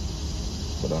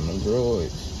 But on the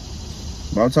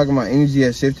droids. But I'm talking about energy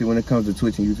has shifted when it comes to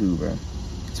Twitch and YouTube, bro.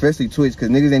 Especially Twitch, because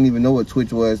niggas didn't even know what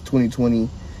Twitch was 2020,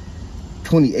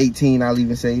 2018, I'll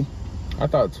even say. I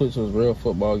thought Twitch was real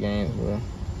football games, bro.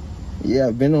 Yeah,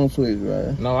 I've been on Twitch,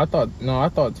 bro. No, I thought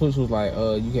Twitch was like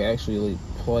you could actually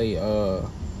play But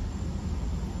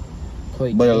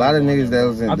a lot of niggas that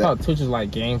was in I thought Twitch was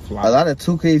like GameFly. A lot of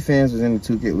 2K fans was in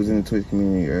the Twitch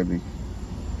community early.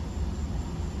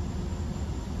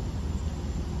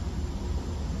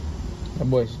 That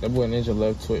boy Ninja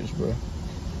left Twitch, bro.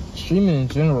 Streaming in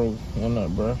general went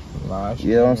up, bro.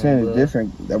 Yeah, I'm saying it's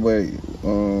different. That way,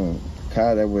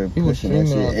 Kai, that way pushing that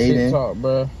shit. TikTok,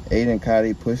 bro. Aiden, Kai,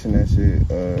 they pushing that shit.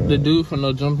 The dude from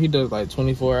No Jump, he does like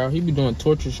 24 hours. He be doing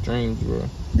torture streams, bro.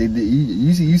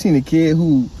 You seen the kid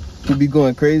who be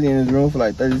going crazy in his room for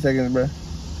like 30 seconds, bro?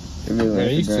 Man, I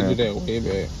used to do that way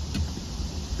back.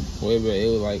 Way back, it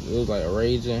was like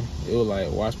raging. It was like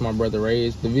watch my brother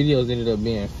rage. The videos ended up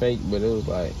being fake, but it was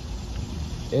like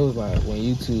when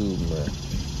YouTube, bro.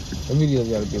 The videos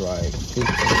gotta be like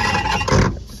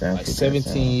 15, like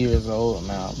 17 years old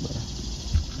now, bro.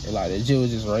 And like the Jill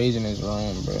was just raging in his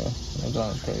room, bro. That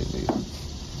was crazy.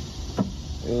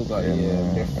 It was like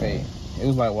they're fake. It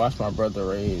was like watch my brother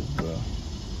rage, bro.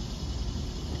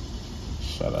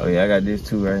 Shut up. Oh yeah, I got this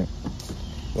too, right?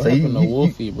 What happened to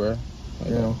Wolfie, bro?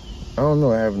 Yeah. I don't know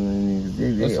what happened to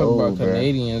these. Let's talk about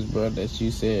Canadians, bro, that you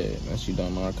said that you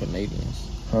don't know are Canadians.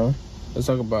 Huh? Let's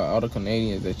talk about all the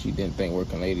Canadians that you didn't think were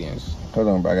Canadians. Hold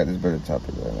on, bro. I got this better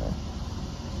topic right now.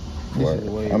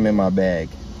 I'm in my bag.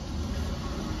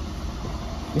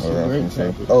 This is a great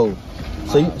topic. Oh,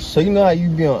 so you know how you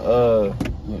be on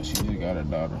Look, she just got her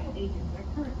daughter.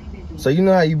 So you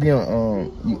know how you be on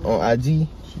IG?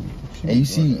 And you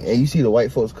see the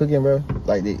white folks cooking, bro,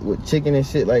 like with chicken and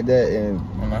shit like that, and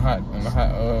the hot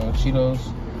Cheetos.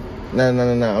 No.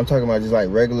 I'm talking about just like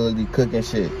regularly cooking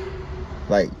shit,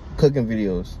 like cooking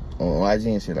videos on IG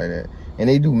and shit like that. And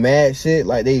they do mad shit,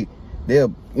 like they'll,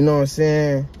 you know what I'm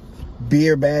saying,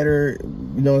 beer batter,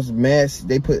 you know, it's mass.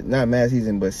 They put not mad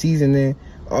season, but seasoning,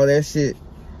 all that shit.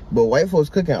 But white folks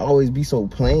cooking always be so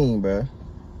plain, bro.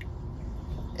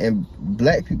 And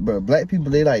black people,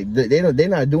 they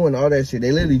not doing all that shit.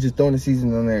 They literally just throwing the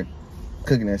seasoning on there,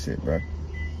 cooking that shit, bro.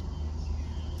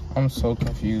 I'm so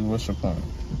confused. What's your point?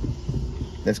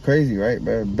 That's crazy, right,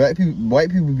 bro?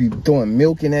 White people be throwing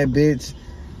milk in that bitch,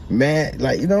 mad,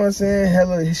 like, you know what I'm saying?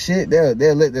 Hella shit. They'll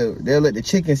let the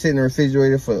chicken sit in the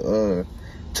refrigerator for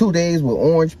 2 days with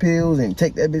orange peels and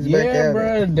take that bitch back out. Yeah,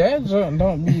 bro, that junk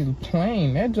don't be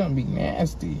plain. That junk be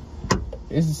nasty.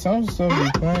 It's some stuff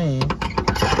be plain.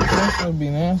 Some stuff be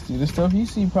nasty. The stuff you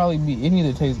see probably it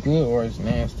either tastes good or it's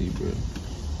nasty, bro.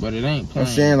 But it ain't plain.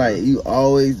 I'm saying, like, you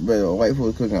always, but white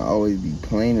folks cooking always be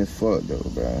plain as fuck, though,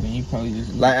 bro. And you probably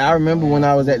just like, I remember when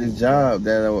I was at this job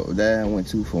that I went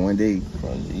to for 1 day,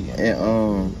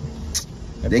 and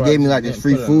they gave me like this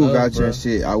free food voucher and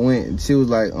shit. I went, and she was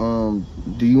like,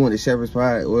 do you want the shepherd's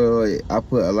pie? Well, I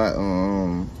put a lot,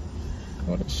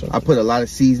 I put a lot of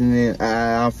seasoning.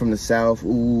 I'm from the South.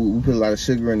 Ooh, we put a lot of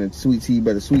sugar in the sweet tea,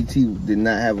 but the sweet tea did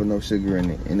not have enough sugar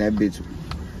in it, and that bitch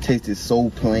tasted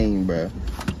so plain, bro.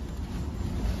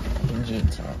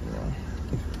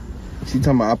 She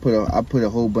talking about I put a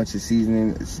whole bunch of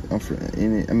seasoning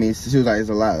in it. I mean, she was like, it's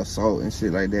a lot of salt and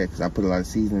shit like that because I put a lot of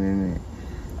seasoning in it.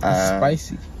 It's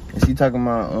spicy. And she talking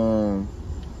about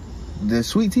the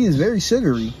sweet tea is very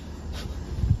sugary.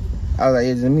 I was like,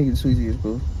 yeah, let me get the sweet tea, it's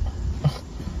cool.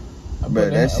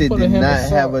 But that shit did not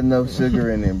have enough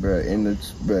sugar in it, bro. And the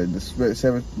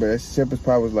shepherd's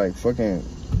pie was like fucking,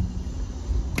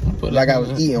 like I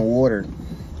was eating water.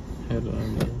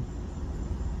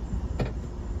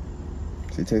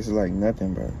 It tasted like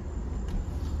nothing, bro.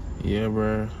 Yeah,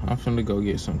 bro. I'm finna go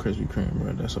get some Krispy Kreme,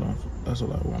 bro. That's what I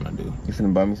want to do. You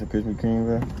finna buy me some Krispy Kreme,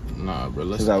 bro? Nah,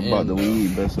 bro. Since I bought the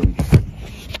weed, bro. So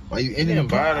why you didn't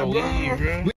buy the weed, bro?